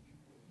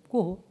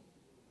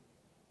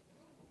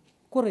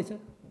 को रहेछ?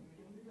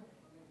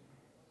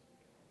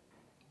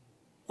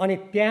 अनि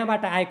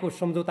त्यहाँबाट आएको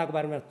सम्झौताको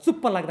बारेमा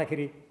चुप्प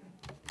लाग्दाखेरि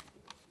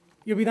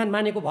यो विधान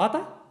मानेको भयो त?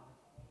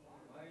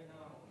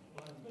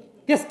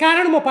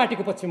 त्यसकारण म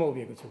पार्टीको पक्षमा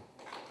उभिएको छु।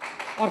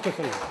 अर्को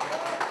सुन्नु,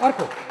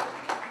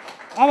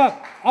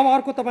 अब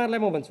अर्को तपाईहरुलाई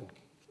म भन्छु,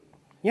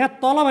 यहाँ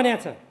तल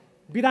भनेको छ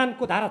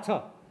विधानको धारा 6,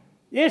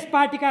 यस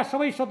पार्टीका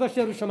सबै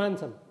सदस्यहरू समान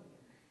छन्।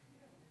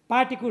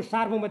 पार्टीको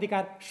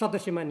सार्वभौमाधिकार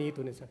सदस्यमा निहित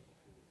हुनेछ।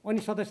 अनि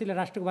सदस्यले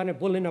राष्ट्रको बारेमा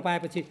बोल्नै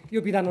नपाएपछि यो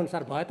विधान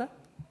अनुसार भयो त?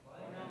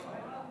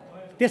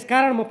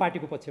 त्यसकारण म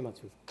पार्टीको पक्षमा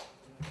छु।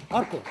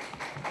 अर्को,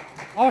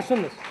 अब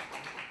सुन्नुहोस्,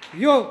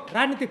 यो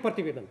राजनीतिक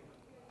प्रतिवेदन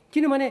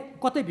किनभने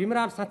कतै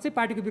भीमराव साँच्चै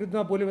पार्टीको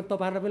विरुद्धमा बोल्यो भने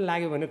तपाईहरुलाई पनि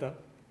लाग्यो भने त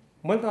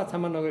मैले त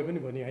अछाममा नगए पनि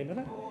भने हैन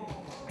र?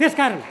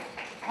 त्यसकारण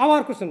अब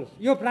अर्को सुन्नुहोस्,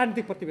 यो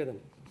राजनीतिक प्रतिवेदन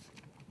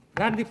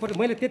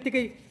मैले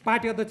त्यतिकै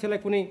पार्टी अध्यक्षलाई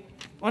कुनै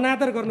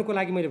अनादर गर्नुको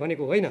लागि मैले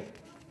भनेको होइन।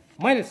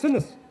 मैले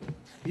सुन्नुहोस्,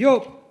 यो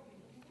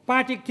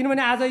पार्टी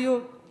किनभने आज यो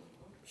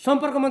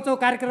सम्पर्क मञ्चको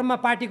कार्यक्रममा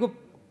पार्टीको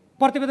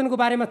प्रतिवेदनको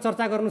बारेमा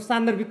चर्चा गर्नु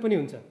सान्दर्भिक पनि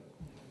हुन्छ।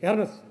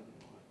 हेर्नुहोस्,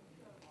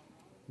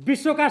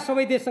 विश्वका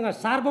सबै देशसँग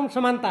सार्वभौम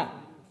समानता,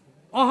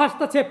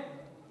 अहस्तक्षेप,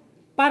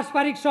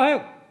 पारस्परिक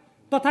सहयोग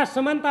तथा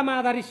समानतामा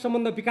आधारित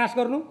सम्बन्ध विकास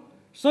गर्नु,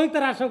 संयुक्त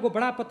राष्ट्रको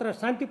बडापत्र,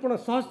 शान्तिपूर्ण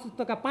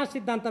सहअस्तित्वका 5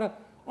 सिद्धान्त र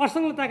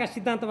असंलग्नताका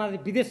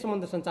सिद्धान्तमा विदेश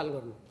सम्बन्ध सञ्चालन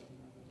गर्नु।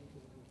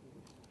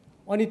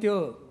 अनि त्यो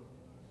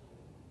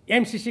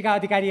एमसीसीका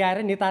अधिकारी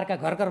आएर नेताहरूका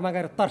घर घरमा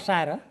गएर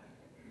तर्साएर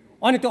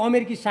अनि त्यो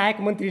अमेरिकी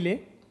सहायक मन्त्रीले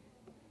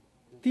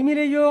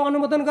तिमीले यो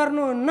अनुमोदन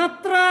गर्नु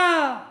नत्र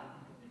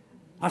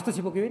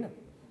हस्तक्षेप हो कि होइन?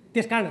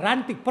 त्यसकारण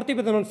राजनीतिक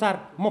प्रतिवेदन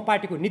अनुसार म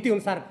पार्टीको नीति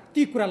अनुसार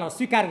ती कुरालाई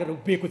स्वीकार गरेर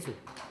उभिएको छु।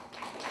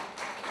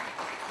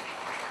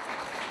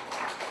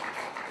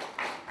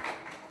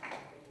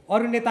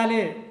 अरू नेताले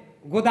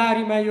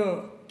गोदावरीमा यो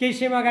केही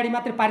समय अगाडि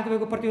मात्रै पारित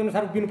भएको प्रतिवेदन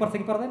अनुसार उभिनुपर्छ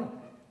कि पर्दैन?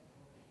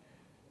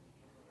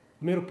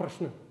 मेरो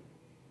प्रश्न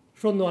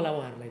सोध्नु होला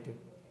उहाँहरूलाई त्यो।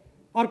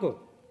 अर्को,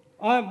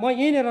 म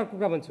यहीँनिर अर्को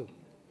कुरा भन्छु,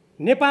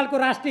 नेपालको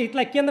राष्ट्रिय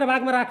हितलाई केन्द्र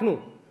भागमा राख्नु,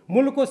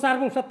 मुलुकको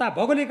सार्वभौम सत्ता,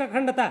 भौगोलिक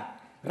अखण्डता,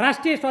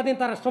 राष्ट्रिय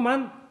स्वाधीनता र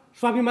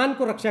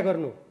स्वाभिमानको रक्षा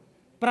गर्नु,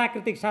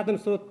 प्राकृतिक साधन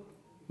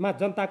स्रोतमा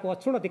जनताको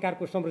अक्षुण्ण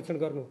अधिकारको संरक्षण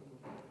गर्नु।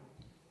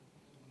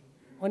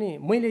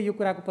 अनि मैले यो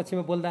कुराको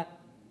पक्षमा बोल्दा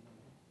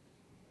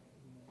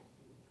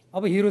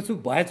अब हिरो छु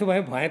भए त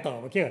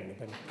अब के गर्ने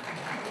त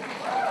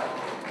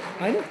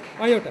हैन?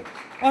 एउटा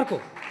अर्को,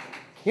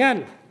 यहाँ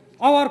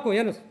अब अर्को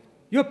हेर्नुहोस्,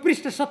 यो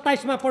पृष्ठ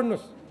 27 मा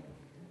पढ्नुहोस्,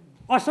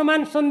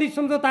 असमान सन्धि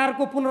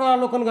सम्झौताहरूको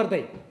पुनरावलोकन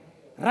गर्दै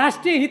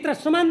राष्ट्रिय हित र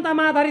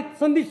समानतामा आधारित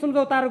सन्धि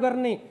सम्झौताहरू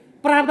गर्ने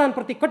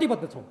प्रावधानप्रति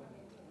कटिबद्ध छौँ।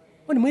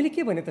 अनि मैले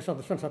के भने त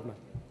संसदमा,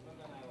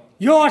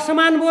 यो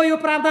असमान भयो, यो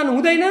प्रावधान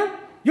हुँदैन,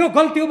 यो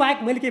गल्ती हो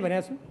बाहेक मैले के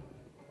भनेको छु?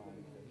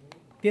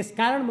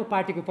 त्यसकारण म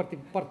पार्टीको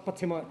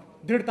पक्षमा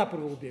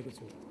दृढतापूर्वक उभिएको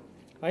छु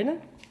हैन?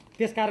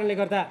 त्यसकारणले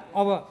गर्दा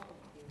अब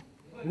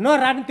न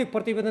राजनीतिक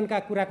प्रतिवेदनका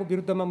कुराको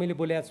विरुद्धमा मैले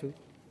बोलेको छु,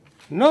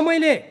 न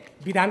मैले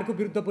विधानको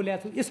विरुद्ध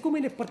बोलेको छु। यसको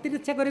मैले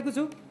प्रतिरक्षा गरेको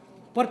छु।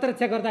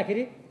 प्रतिरक्षा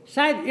गर्दाखेरि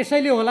सायद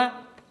यसैले होला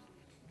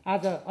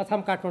आज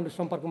अछाम काठमाडौँ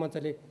सम्पर्क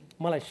मञ्चले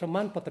मलाई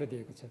सम्मान पत्र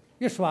दिएको छ।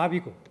 यो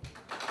स्वाभाविक हो।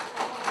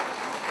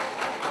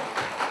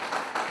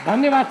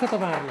 धन्यवाद छ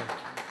तपाईहरुलाई।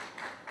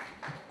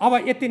 अब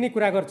यति नै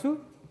कुरा गर्छु।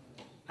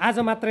 आज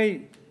मात्रै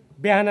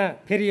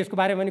बिहान फेरि यसको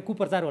बारेमा नि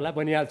कुप्रचार होला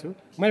भनिहाल्छु।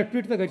 मैले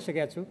ट्विट त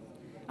गरिसकेको छु।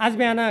 आज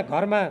बिहान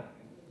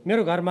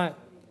मेरो घरमा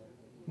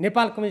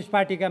नेपाल कम्युनिस्ट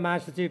पार्टीका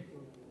महासचिव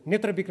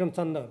नेत्र विक्रम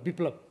चन्द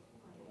विप्लव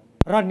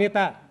र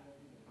नेता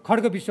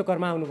खड्ग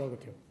विश्वकर्मा आउनुभएको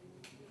थियो।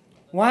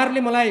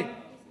 उहाँहरूले मलाई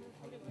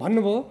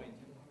भन्नुभयो,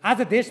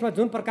 आज देशमा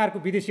जुन प्रकारको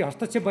विदेशी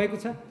हस्तक्षेप भएको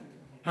छ,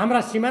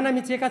 हाम्रा सिमाना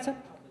मिचिएका छन्,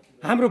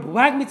 हाम्रो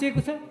भूभाग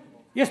मिचिएको छ,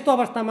 यस्तो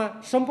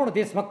अवस्थामा सम्पूर्ण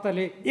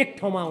देशभक्तले एक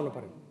ठाउँमा आउनु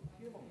पर्यो,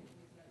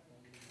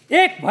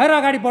 एक भएर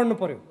अगाडि बढ्नु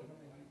पर्यो।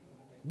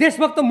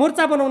 देशभक्त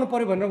मोर्चा बनाउनु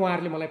पर्यो भनेर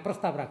उहाँहरूले मलाई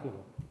प्रस्ताव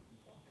राख्नुभयो।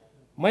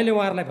 मैले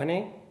उहाँहरूलाई भने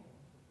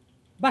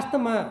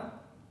वास्तवमा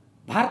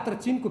भारत र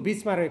चीनको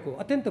बीचमा रहेको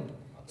अत्यन्त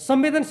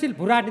संवेदनशील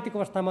भू राजनीतिक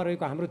अवस्थामा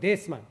रहेको हाम्रो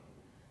देशमा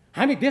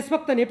हामी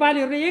देशभक्त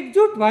नेपालीहरूले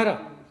एकजुट भएर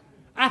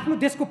आफ्नो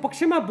देशको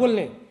पक्षमा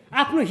बोल्ने,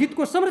 आफ्नो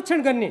हितको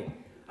संरक्षण गर्ने,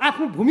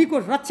 आफ्नो भूमिको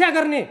रक्षा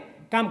गर्ने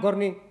काम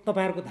गर्ने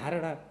तपाईहरुको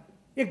धारणा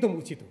एकदम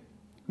उचित हो।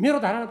 मेरो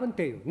धारणा पनि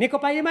त्यही हो,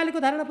 नेकपा एमालेको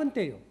धारणा पनि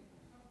त्यही हो।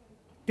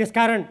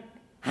 त्यसकारण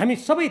हामी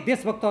सबै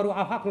देशभक्तहरू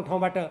आफ्नो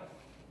ठाउँबाट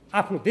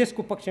आफ्नो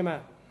देशको पक्षमा,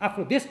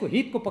 आफ्नो देशको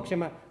हितको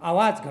पक्षमा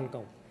आवाज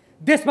घन्काउँ।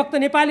 देशभक्त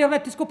नेपालीहरूलाई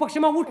त्यसको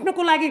पक्षमा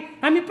उठ्नको लागि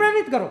हामी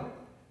प्रेरित गरौँ,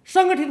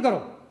 सङ्गठित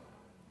गरौँ।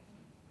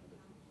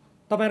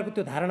 तपाईहरुको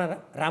त्यो धारणा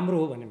राम्रो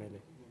हो भने मैले,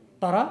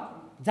 तर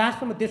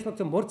जहाँसम्म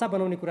देशभक्त मोर्चा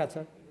बनाउने कुरा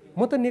छ,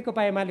 म त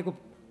नेकपा एमालेको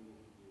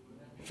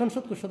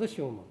संसदको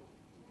सदस्य हुँ। म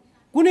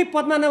कुनै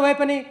पदमा नभए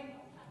पनि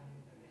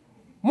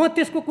म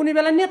त्यसको कुनै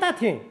बेला नेता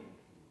थिएँ,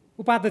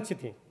 उपाध्यक्ष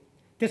थिएँ।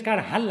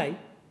 त्यसकारण हाललाई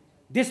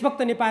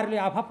देशभक्त नेपालीहरूले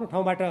आफ्नो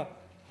ठाउँबाट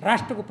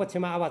राष्ट्रको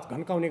पक्षमा आवाज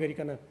घन्काउने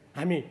गरिकन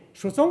हामी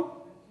सोचौँ।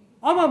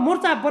 अब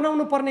मोर्चा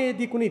बनाउनु पर्ने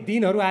यदि कुनै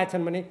दिनहरू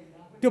आएछन् भने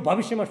त्यो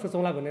भविष्यमा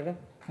सोचौँला भनेर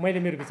मैले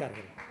मेरो विचार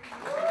गरेँ।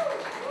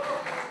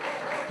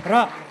 र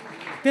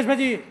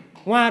त्यसपछि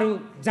उहाँहरू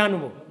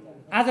जानुभयो।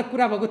 आज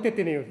कुरा भएको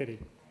त्यति नै हो। फेरि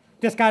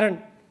त्यसकारण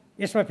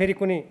यसमा फेरि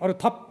कुनै अरू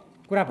थप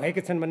कुरा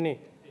भएका छन् भन्ने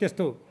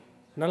त्यस्तो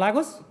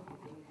नलागोस्।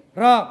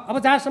 र अब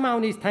जहाँसम्म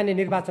आउने स्थानीय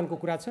निर्वाचनको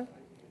कुरा छ,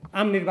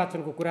 आम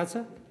निर्वाचनको कुरा छ,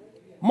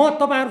 म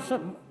तपाईहरु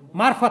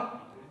मार्फत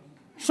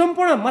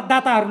सम्पूर्ण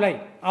मतदाताहरूलाई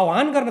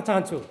आह्वान गर्न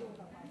चाहन्छु।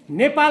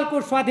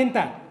 नेपालको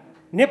स्वाधीनता,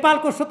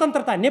 नेपालको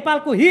स्वतन्त्रता,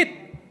 नेपालको हित,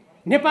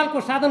 नेपालको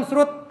साधन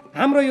स्रोत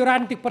हाम्रो यो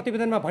राजनीतिक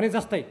प्रतिवेदनमा भने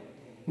जस्तै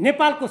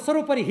नेपालको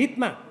सर्वोपरि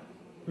हितमा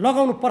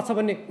लगाउनु पर्छ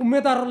भन्ने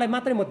उम्मेदवारहरूलाई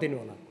मात्रै मत दिनु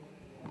होला।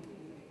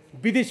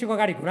 विदेशीको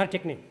अगाडि घुँडा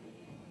टेक्ने,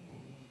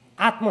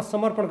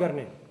 आत्मसमर्पण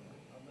गर्ने,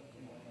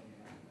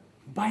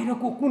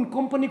 बाहिरको कुन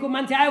कम्पनीको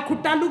मान्छे आयो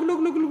खुट्टा look look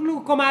look look look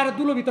कमाएर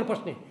दुलोभित्र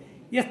पस्ने,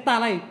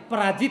 यस्तालाई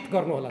पराजित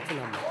गर्नु होला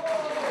चुनावमा।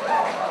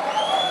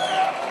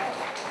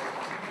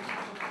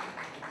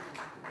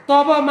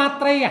 तब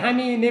मात्रै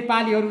हामी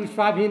नेपालीहरू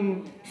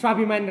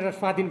स्वाभिमानी र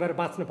स्वाधीन भएर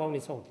बाँच्न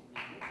पाउनेछौँ।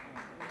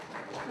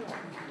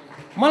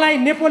 मलाई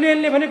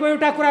नेपोलियनले भनेको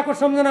एउटा कुराको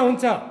सम्झना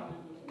हुन्छ।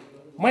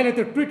 मैले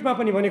त्यो ट्विटमा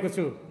पनि भनेको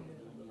छु,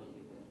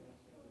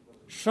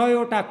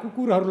 100वटा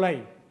कुकुरहरूलाई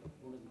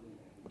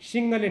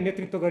सिंहले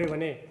नेतृत्व गर्यो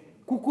भने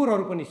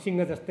कुकुरहरू पनि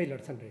सिंह जस्तै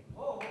लड्छन् रे।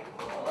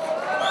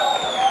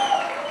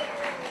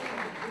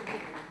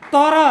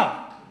 तर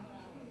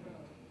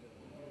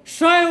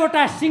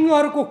 100वटा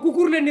सिंहहरूको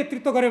कुकुरले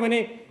नेतृत्व गर्यो भने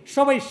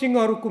सबै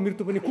सिंहहरूको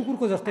मृत्यु पनि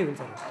कुकुरको जस्तै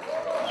हुन्छ।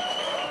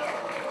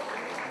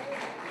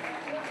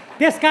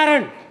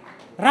 त्यसकारण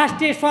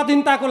राष्ट्रिय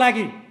स्वाधीनताको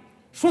लागि,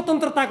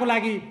 स्वतन्त्रताको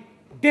लागि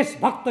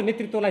देशभक्त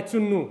नेतृत्वलाई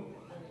चुन्नु,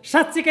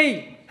 साँच्चीकै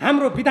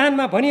हाम्रो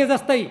विधानमा भनिए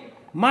जस्तै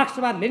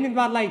मार्क्सवाद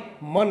लेनिनवादलाई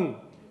मन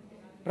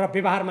र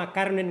व्यवहारमा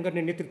कार्यान्वयन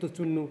गर्ने नेतृत्व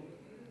चुन्नु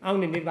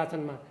आउने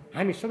निर्वाचनमा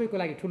हामी सबैको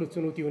लागि ठुलो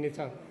चुनौती हुनेछ।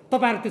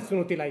 तपाईहरु त्यो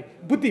चुनौतीलाई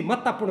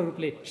बुद्धिमत्तापूर्ण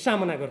रूपले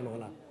सामना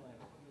गर्नुहोला।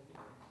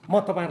 म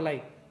तपाईहरुलाई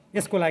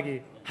यसको लागि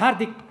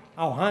हार्दिक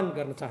आह्वान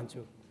गर्न चाहन्छु।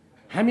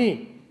 हामी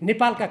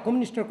नेपालका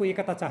कम्युनिस्टहरूको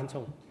एकता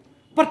चाहन्छौँ।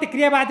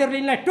 प्रतिक्रियावादीहरूले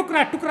यिनलाई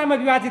टुक्रा टुक्रामा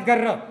विभाजित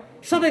गरेर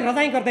सधैँ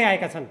रजाइ गर्दै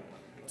आएका छन्।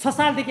 6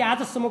 सालदेखि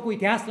आजसम्मको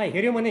इतिहासलाई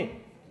हेर्यो भने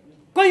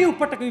कयौँ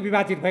पटक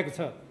विभाजित भएको छ।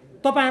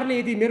 तपाईहरुले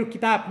यदि मेरो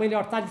किताब मैले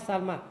 38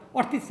 सालमा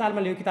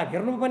ल्याएको किताब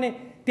हेर्नु भने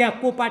त्यहाँ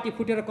को पार्टी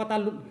फुटेर कता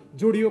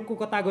जोडियो, को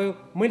कता गयो,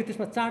 मैले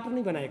त्यसमा चार्ट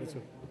नै बनाएको छु।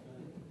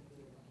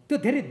 त्यो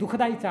धेरै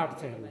दुःखदायी चार्ट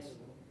छ। हेर्नुहोस्,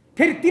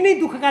 फेरि तिनै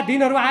दुःखका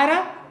दिनहरू आएर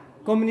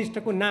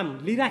कम्युनिस्टको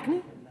नाम लिइराख्ने,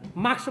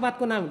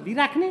 मार्क्सवादको नाम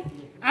लिइराख्ने,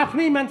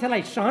 आफ्नै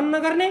मान्छेलाई सहन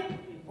नगर्ने,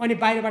 अनि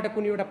बाहिरबाट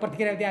कुनै एउटा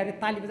प्रतिक्रिया दिएर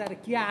ताली बजाएर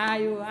के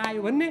आयो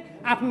आयो भन्ने,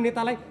 आफ्नो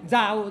नेतालाई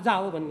जाओ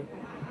जाओ भन्ने।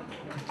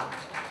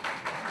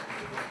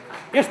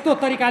 यस्तो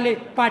तरिकाले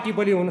पार्टी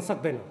बलियो हुन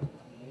सक्दैन।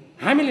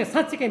 हामीले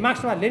साँच्चीकै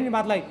मार्क्सवाद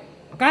लेनिनवादलाई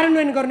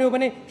कार्यान्वयन गर्ने हो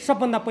भने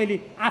सबभन्दा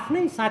पहिले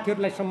आफ्नै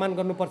साथीहरूलाई सम्मान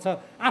गर्नुपर्छ,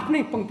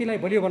 आफ्नै पङ्क्तिलाई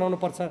बलियो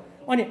बनाउनुपर्छ,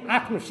 अनि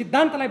आफ्नो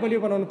सिद्धान्तलाई बलियो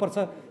बनाउनुपर्छ।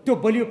 त्यो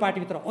बलियो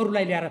पार्टीभित्र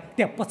अरूलाई ल्याएर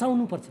त्यहाँ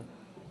पचाउनुपर्छ,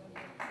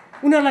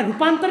 उनीहरूलाई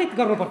रूपान्तरित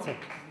गर्नुपर्छ।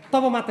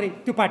 तब मात्रै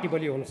त्यो पार्टी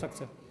बलियो हुन सक्छ।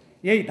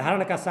 यही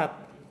धारणाका साथ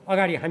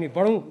अगाडि हामी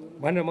बढौँ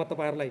भनेर म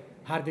तपाईहरुलाई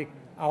हार्दिक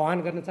आह्वान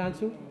गर्न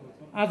चाहन्छु।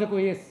 आजको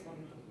यस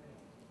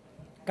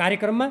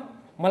कार्यक्रममा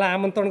मलाई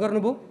आमन्त्रण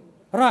गर्नुभयो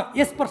र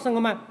यस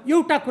प्रसङ्गमा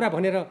एउटा कुरा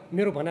भनेर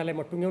मेरो भनाइलाई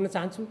म टुङ्ग्याउन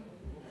चाहन्छु।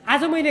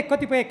 आज मैले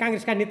कतिपय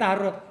काङ्ग्रेसका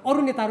नेताहरू र अरू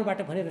नेताहरूबाट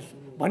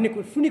भनेको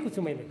सुनेको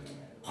छु मैले,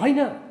 होइन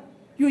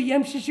यो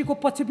एमसीसीको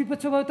पक्ष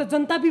विपक्ष भयो त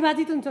जनता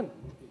विभाजित हुन्छन्,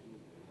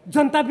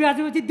 जनता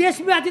विभाजित भएपछि देश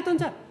विभाजित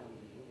हुन्छ।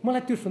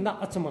 मलाई त्यो सुन्दा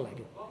अचम्म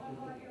लाग्यो।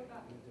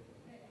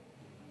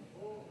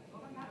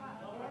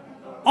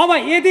 अब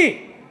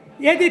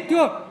यदि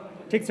त्यो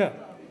ठिक छ,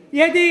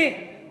 यदि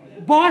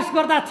बहस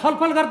गर्दा,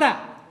 छलफल गर्दा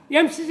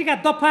एमसीसीका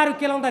दफाहरू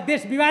केलाउँदा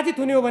देश विभाजित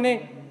हुने हो भने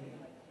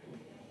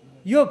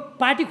यो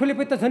पार्टी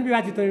खोलेपछि त झन्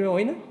विभाजित हुने हो,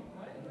 होइन?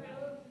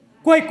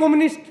 कोही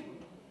कम्युनिस्ट,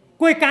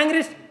 कोही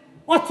काङ्ग्रेस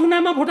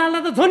चुनावमा भोट हाल्दा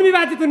त झन्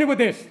विभाजित हुने भयो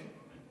देश।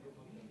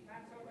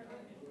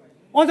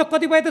 अझ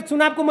कतिपय त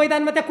चुनावको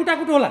मैदानमा त्यहाँ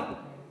कुटाकुट होला,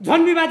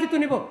 झन् विभाजित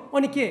हुने भयो।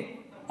 अनि के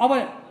अब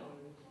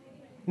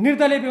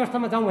निर्दलीय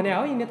व्यवस्थामा जाउँ भने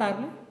हो यी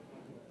नेताहरूले?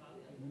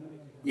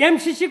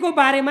 एमसीसी को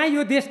बारेमा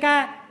यो देशका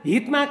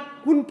हितमा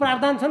कुन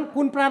प्रावधान छन्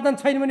कुन प्रावधान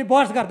छैन भने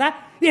बहस गर्दा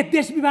ए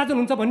देश विभाजन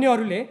हुन्छ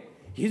भन्नेहरूले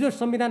हिजो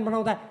संविधान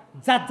बनाउँदा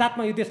जात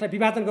जातमा यो देशलाई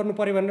विभाजन गर्नु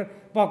पर्यो भनेर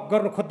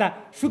गर्नु खोज्दा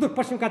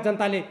सुदूरपश्चिमका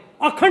जनताले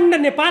अखण्ड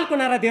नेपालको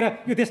नारा दिएर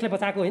यो देशलाई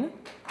बचाएको होइन?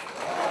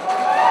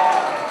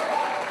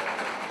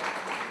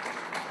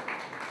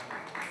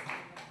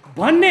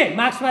 भन्ने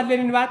मार्क्सवाद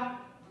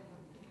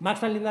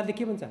लेनिनवादले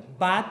के भन्छ?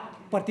 वाद,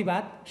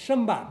 प्रतिवाद,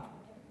 संवाद।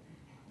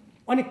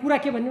 अनि कुरा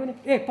के भन्ने भने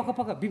ए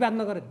पक्का विवाद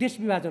नगर देश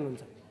विभाजन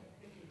हुन्छ।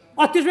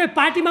 त्यसो भए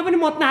पार्टीमा पनि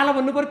मत नहाल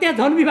भन्नु पर्यो, त्यहाँ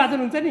झन् विभाजन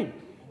हुन्छ नि।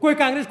 कोही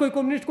काङ्ग्रेस, कोही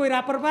कम्युनिस्ट, कोही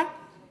राप्रपा,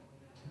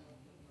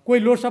 कोही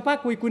लोसपा,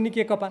 कोही कुन्नी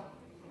के कपा।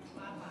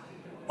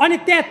 अनि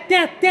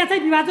त्यहाँ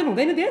चाहिँ विभाजन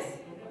हुँदैन देश?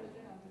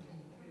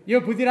 यो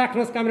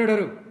बुझिराख्नुहोस्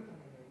कामरेडहरू,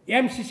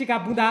 एमसीसी का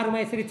बुँदाहरूमा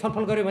यसरी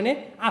छलफल गर्यो भने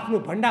आफ्नो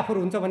भण्डाफोर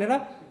हुन्छ भनेर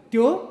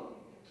त्यो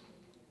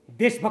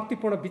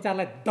देशभक्तिपूर्ण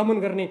विचारलाई दमन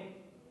गर्ने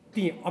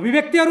ती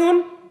अभिव्यक्तिहरू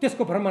हुन्,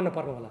 त्यसको भ्रममा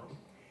नपर्नु होला।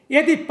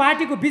 यदि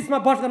पार्टीको बीचमा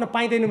बहस गर्न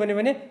पाइँदैन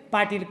भने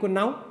पार्टीको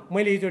नाउँ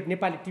मैले हिजो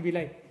नेपाली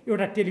टिभीलाई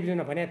एउटा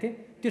टेलिभिजनमा भनेको थिएँ,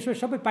 त्यसो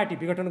सबै पार्टी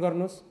विघटन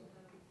गर्नुहोस्।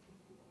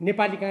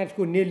 नेपाली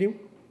काङ्ग्रेसको ने लिउँ,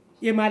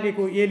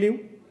 एमालेको ए लिउँ,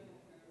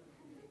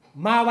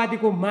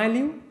 माओवादीको मा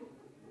लिउँ,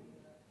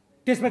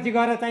 त्यसपछि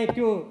गएर चाहिँ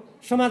त्यो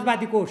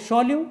समाजवादीको स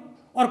लिउँ,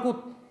 अर्को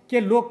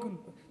के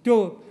त्यो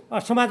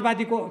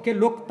समाजवादीको के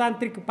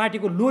लोकतान्त्रिक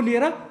पार्टीको लो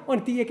लिएर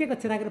अनि ती एक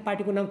अक्षर राखेर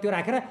पार्टीको नाम त्यो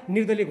राखेर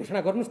निर्दलीय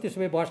घोषणा गर्नुहोस्। त्यसो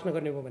भए बहस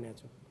नगर्ने भयो भनेको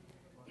छु।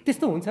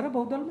 त्यस्तो हुन्छ र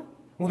बहुदलमा?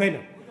 हुँदैन।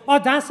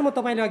 जहाँसम्म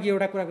तपाईँले अघि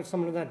एउटा कुराको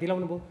सम्झना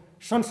दिलाउनु भयो,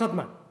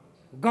 संसदमा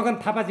गगन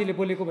थापाजीले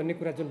बोलेको भन्ने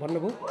कुरा जुन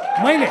भन्नुभयो,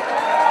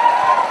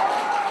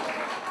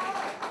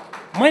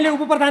 मैले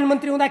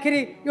उपप्रधानमन्त्री हुँदाखेरि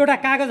एउटा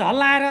कागज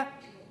हल्लाएर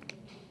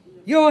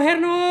यो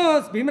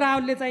हेर्नुहोस् भीम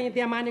रावलले चाहिँ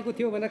त्यहाँ मानेको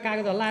थियो भनेर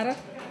कागज हल्लाएर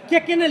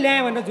के नै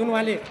ल्याएँ भनेर जुन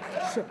उहाँले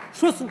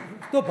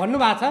त्यो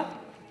भन्नुभएको छ,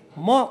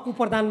 म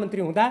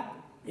उपप्रधानमन्त्री हुँदा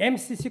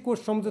एमसीसी को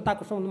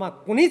सम्झौताको सम्बन्धमा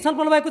कुनै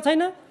छलफल भएको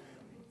छैन।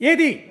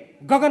 यदि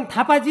गगन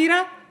थापाजी र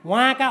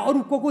उहाँका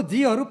अरू को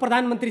जीहरू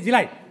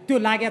प्रधानमन्त्रीजीलाई त्यो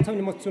लागेको छ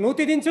भने म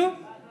चुनौती दिन्छु,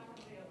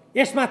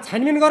 यसमा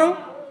छानबिन गरौँ,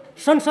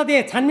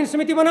 संसदीय छानबिन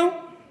समिति बनाऊ,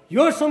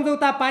 यो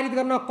सम्झौता पारित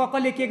गर्न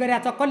कसले के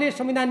गरेछ, कसले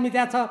संविधान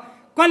मिच्या छ,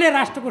 कसले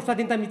राष्ट्रको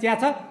स्वाधीनता मिच्या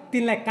छ,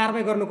 तिनलाई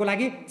कारबाही गर्नुको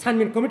लागि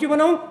छानबिन कमिटी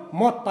बनाऊ,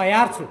 म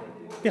तयार छु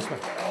त्यसमा।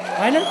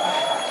 होइन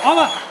अब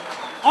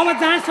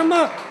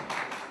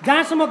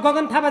जहाँसम्म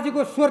गगन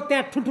थापाजीको स्वर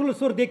त्यहाँ ठुल्ठुलो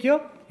स्वर देखियो,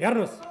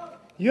 हेर्नुहोस्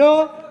यो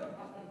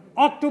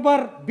अक्टोबर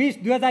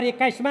 20,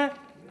 2021 मा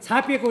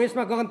छापिएको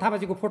यसमा गगन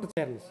थापाजीको फोटो छ,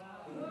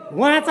 हेर्नुहोस्।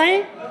 उहाँ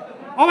चाहिँ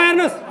अब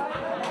हेर्नुहोस्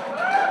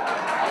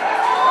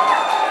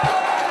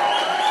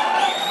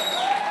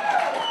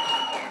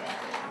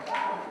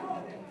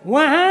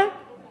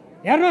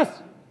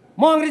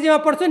म अङ्ग्रेजीमा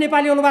पढ्छु,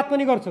 नेपाली अनुवाद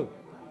पनि गर्छु।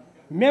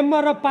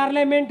 Member of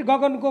parliament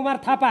Gagan Kumar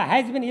Thapa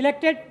has been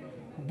elected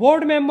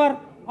board member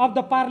of the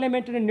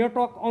parliamentary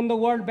network on the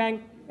world bank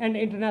and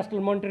international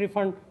monetary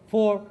fund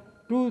for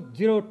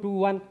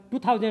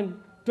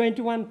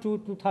 2021 to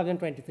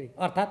 2023।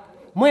 अर्थात्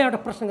म एउटा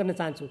प्रश्न गर्न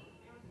चाहन्छु,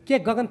 के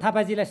गगन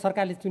थापाजीलाई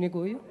सरकारले चुनेको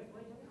हो?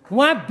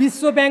 उहाँ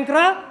विश्व ब्याङ्क र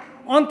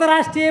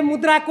अन्तर्राष्ट्रिय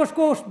मुद्रा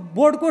कोषको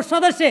बोर्डको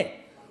सदस्य,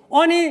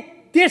 अनि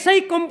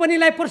त्यसै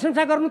कम्पनीलाई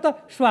प्रशंसा गर्नु त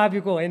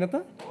स्वाभाविक हो होइन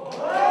त?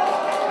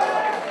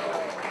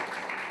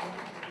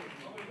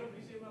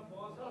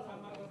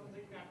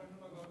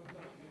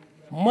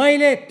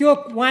 मैले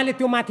उहाँले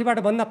त्यो माथिबाट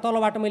भन्दा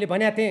तलबाट मैले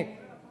भनेको थिएँ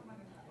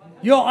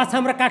यो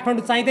असम र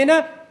काठमाडौँ चाहिँदैन,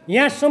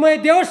 यहाँ समय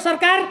देओस्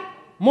सरकार,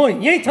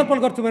 म यही छलफल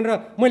गर्छु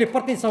भनेर मैले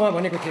प्रतिनिधि सभा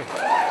भनेको थिएँ।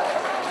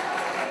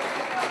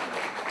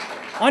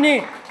 अनि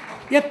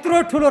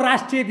यत्रो ठुलो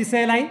राष्ट्रिय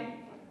विषयलाई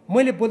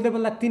मैले बोल्दै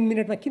बोल्दा 3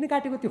 मिनटमा किन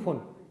काटेको त्यो फोन?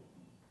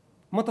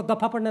 म त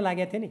दफा पढ्न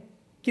लागेको थिएँ नि,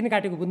 किन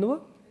काटेको बुझ्नुभयो?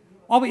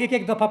 अब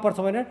एक दफा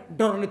पढ्छ भनेर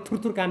डरले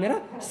थुरथुर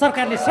कामेर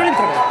सरकारले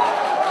षड्यन्त्र गर्यो।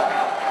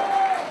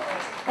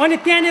 अनि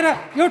त्यहाँनिर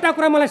एउटा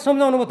कुरा मलाई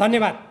सम्झाउनु भयो,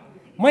 धन्यवाद।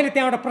 मैले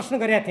त्यहाँ एउटा प्रश्न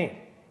गरेको थिएँ,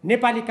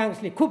 नेपाली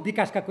काङ्ग्रेसले खुब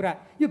विकासका कुरा,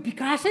 यो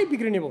विकासै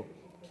बिग्रिने भयो।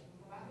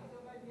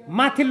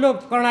 माथिल्लो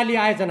कर्णाली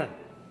आयोजना,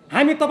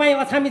 हामी तपाईँ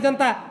अछामी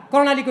जनता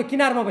कर्णालीको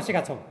किनारमा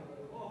बसेका छौँ।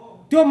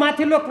 त्यो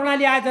माथिल्लो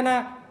कर्णाली आयोजना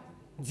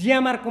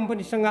जिएमआर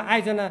कम्पनीसँग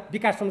आयोजना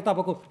विकास हुनु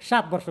तपाईँको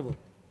 7 वर्ष भयो।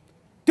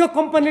 त्यो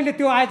कम्पनीले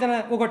त्यो आयोजना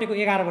ओगटेको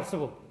 11 वर्ष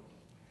भयो।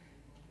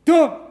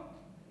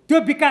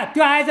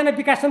 त्यो आयोजना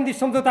विकास सन्धि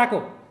सम्झौताको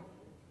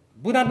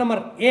बुँदा नम्बर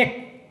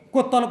 1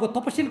 को तलको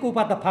तपसिलको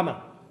उपदफामा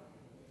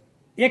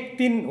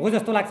 1.3 हो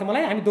जस्तो लाग्छ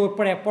मलाई, हामी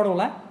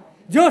पढौँला।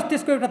 जोस्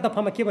त्यसको एउटा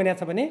दफामा के भनेको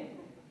छ भने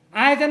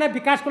आयोजना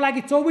विकासको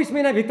लागि 24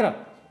 महिनाभित्र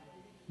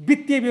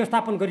वित्तीय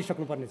व्यवस्थापन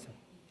गरिसक्नुपर्नेछ,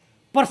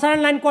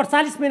 प्रसारण लाइनको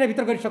 48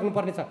 महिनाभित्र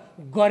गरिसक्नुपर्नेछ।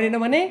 गरेन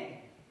भने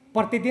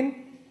प्रति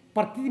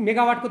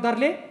मेगावाटको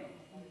दरले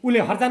उसले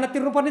हर्जाना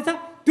तिर्नुपर्नेछ।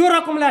 त्यो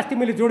रकमलाई अस्ति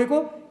मैले जोडेको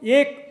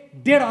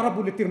 1.5 अरब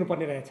उसले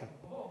तिर्नुपर्ने रहेछ।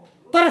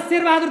 तर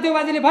शेरबहादुर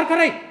देउबाजीले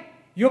भर्खरै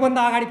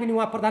योभन्दा अगाडि पनि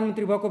उहाँ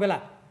प्रधानमन्त्री भएको बेला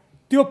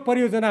त्यो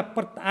परियोजना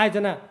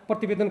आयोजना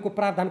प्रतिवेदनको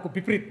प्रावधानको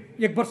विपरीत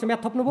 1 वर्ष म्याद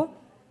थप्नुभयो।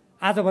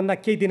 आजभन्दा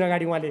केही दिन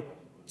अगाडि उहाँले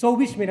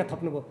 24 महिना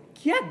थप्नुभयो।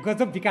 क्या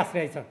गजब विकास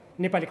रहेछ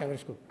नेपाली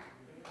काङ्ग्रेसको।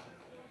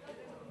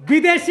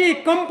 विदेशी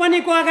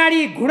कम्पनीको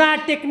अगाडि घुँडा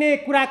टेक्ने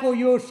कुराको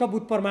यो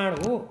सबुत प्रमाण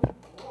हो।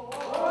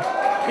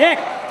 एक।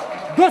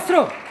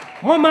 दोस्रो,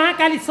 म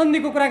महाकाली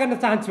सन्धिको कुरा गर्न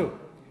चाहन्छु।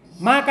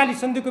 महाकाली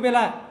सन्धिको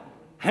बेला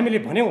हामीले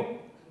भन्यौँ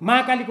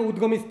महाकालीको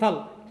उद्गम स्थल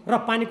र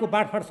पानीको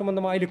बाँडफाँड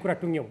सम्बन्धमा अहिले कुरा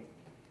टुङ्ग्यौँ।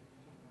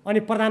 अनि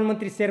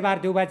प्रधानमन्त्री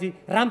शेरबहादुर देउबाजी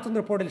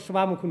रामचन्द्र पौडेल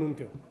सभामुख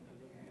हुनुहुन्थ्यो।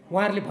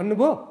 उहाँहरूले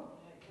भन्नुभयो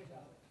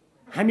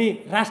हामी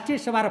राष्ट्रिय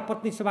सभा र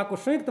पत्नी सभाको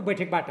संयुक्त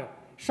बैठकबाट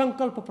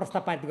सङ्कल्प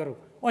प्रस्ताव पारित गरौँ।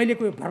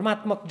 अहिलेको यो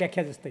भ्रमात्मक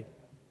व्याख्या जस्तै,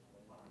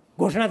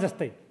 घोषणा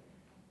जस्तै।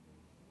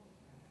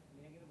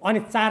 अनि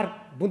 4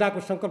 बुँदाको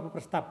सङ्कल्प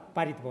प्रस्ताव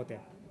पारित भयो।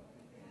 त्यहाँ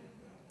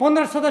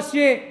 15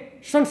 सदस्यीय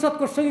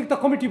संसदको संयुक्त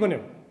कमिटी बन्यो।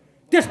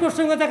 त्यसको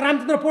संयोजक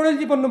रामचन्द्र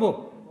पौडेलजी बन्नुभयो।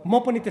 म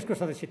पनि त्यसको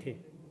सदस्य थिएँ।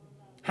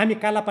 हामी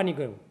कालापानी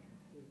गयौँ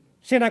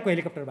सेनाको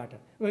हेलिकप्टरबाट,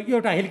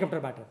 एउटा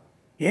हेलिकप्टरबाट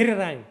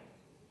हेरेर आयौँ।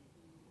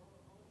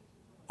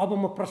 अब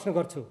म प्रश्न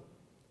गर्छु,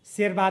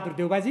 शेरबहादुर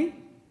देउबाजी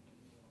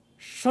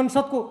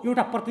संसदको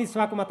एउटा प्रतिनिधि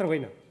सभाको मात्र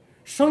होइन,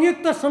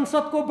 संयुक्त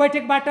संसदको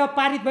बैठकबाट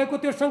पारित भएको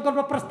त्यो सङ्कल्प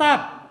प्रस्ताव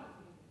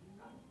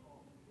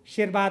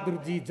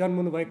शेरबहादुरजी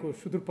जन्मनु भएको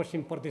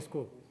सुदूरपश्चिम प्रदेशको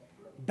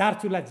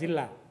दार्चुला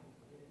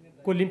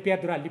जिल्लाको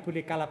लिम्पियादुरा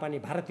लिपुले कालापानी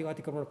भारतीय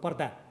अतिक्रमण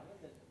पर्दा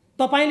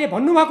तपाईँले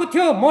भन्नुभएको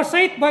थियो म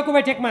सहित भएको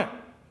बैठकमा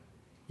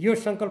यो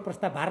सङ्कल्प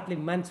प्रस्ताव भारतले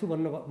मान्छु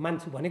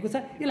भनेको छ,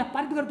 यसलाई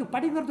पारित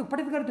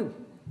गरिदिऊ।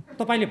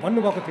 तपाईँले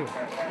भन्नुभएको थियो।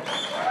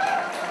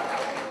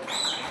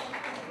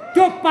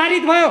 त्यो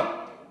पारित भयो।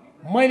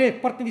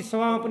 मैले प्रतिनिधि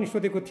सभामा पनि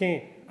सोधेको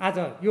थिएँ,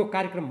 आज यो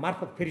कार्यक्रम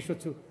मार्फत फेरि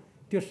सोध्छु,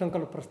 त्यो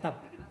सङ्कल्प प्रस्ताव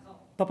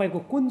तपाईँको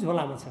कुन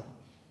झोलामा छ?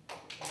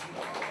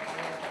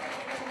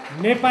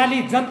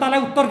 नेपाली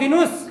जनतालाई उत्तर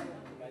दिनुहोस्।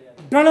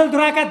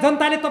 डडेलधुराका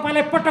जनताले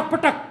तपाईँलाई पटक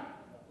पटक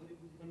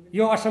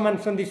यो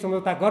असमान सन्धि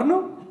सम्झौता गर्नु,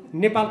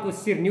 नेपालको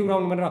शिर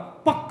निहुराउनु भनेर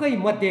पक्कै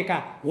मध्येका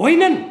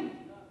होइनन्,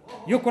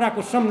 यो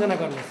कुराको सम्झना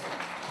गर्नुहोस्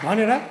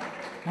भनेर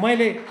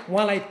मैले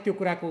उहाँलाई त्यो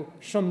कुराको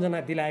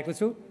सम्झना दिलाएको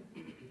छु।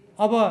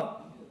 अब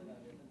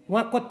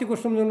उहाँ कतिको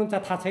सम्झाउनुहुन्छ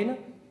थाहा छैन।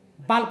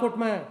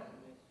 बालकोटमा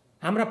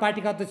हाम्रा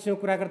पार्टीका अध्यक्षसँग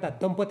कुरा गर्दा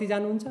दम्पति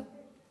जानुहुन्छ।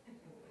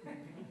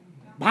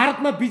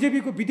 भारतमा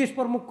बिजेपीको विदेश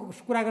प्रमुखको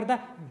कुरा गर्दा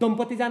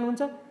दम्पति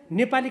जानुहुन्छ।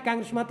 नेपाली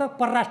काङ्ग्रेसमा त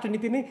परराष्ट्र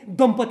नीति नै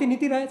दम्पति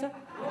नीति रहेछ।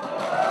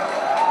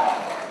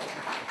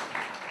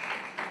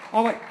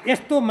 अब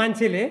यस्तो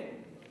मान्छेले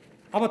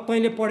अब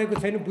तैँले पढेको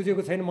छैन,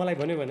 बुझेको छैन मलाई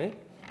भन्यो भने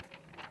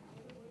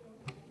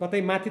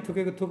कतै माथि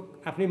थुकेको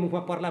थुक आफ्नै मुखमा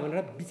पर्ला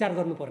भनेर विचार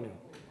गर्नुपर्ने हो।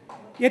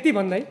 यति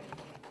भन्दै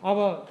अब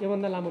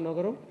योभन्दा लामो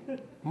नगरौँ।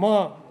 म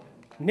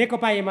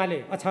नेकपा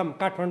एमाले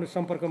अछाम काठमाडौँ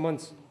सम्पर्क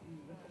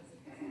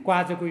मञ्चको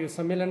आजको यो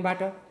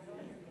सम्मेलनबाट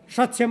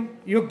सक्षम,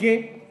 योग्य,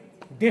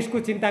 देशको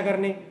चिन्ता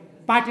गर्ने,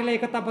 पार्टीलाई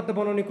एकताबद्ध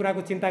बनाउने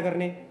कुराको चिन्ता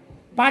गर्ने,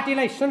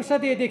 पार्टीलाई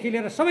संसदीयदेखि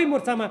लिएर सबै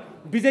मोर्चामा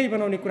विजयी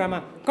बनाउने कुरामा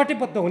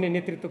कटिबद्ध हुने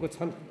नेतृत्वको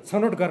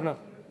छनौट गर्न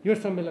यो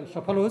सम्मेलन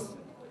सफल होस्।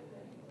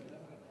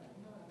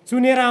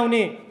 चुनेर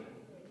आउने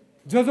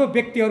जो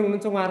व्यक्तिहरू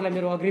हुनुहुन्छ उहाँहरूलाई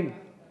मेरो अग्रिम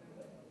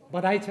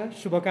बधाई छ,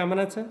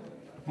 शुभकामना छ।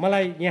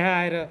 मलाई यहाँ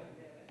आएर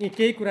यी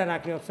केही कुरा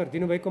राख्ने अवसर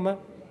दिनुभएकोमा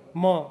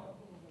म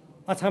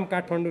अछाम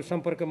काठमाडौँ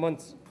सम्पर्क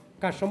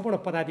मञ्चका सम्पूर्ण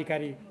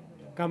पदाधिकारी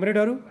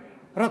कमरेडहरू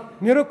र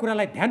मेरो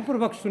कुरालाई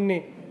ध्यानपूर्वक सुन्ने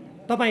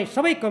तपाईँ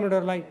सबै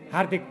कमरेडहरूलाई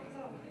हार्दिक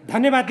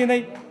धन्यवाद दिँदै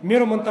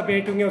मेरो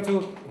मन्तव्य टुङ्ग्याउँछु।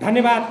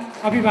 धन्यवाद,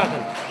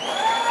 अभिवादन।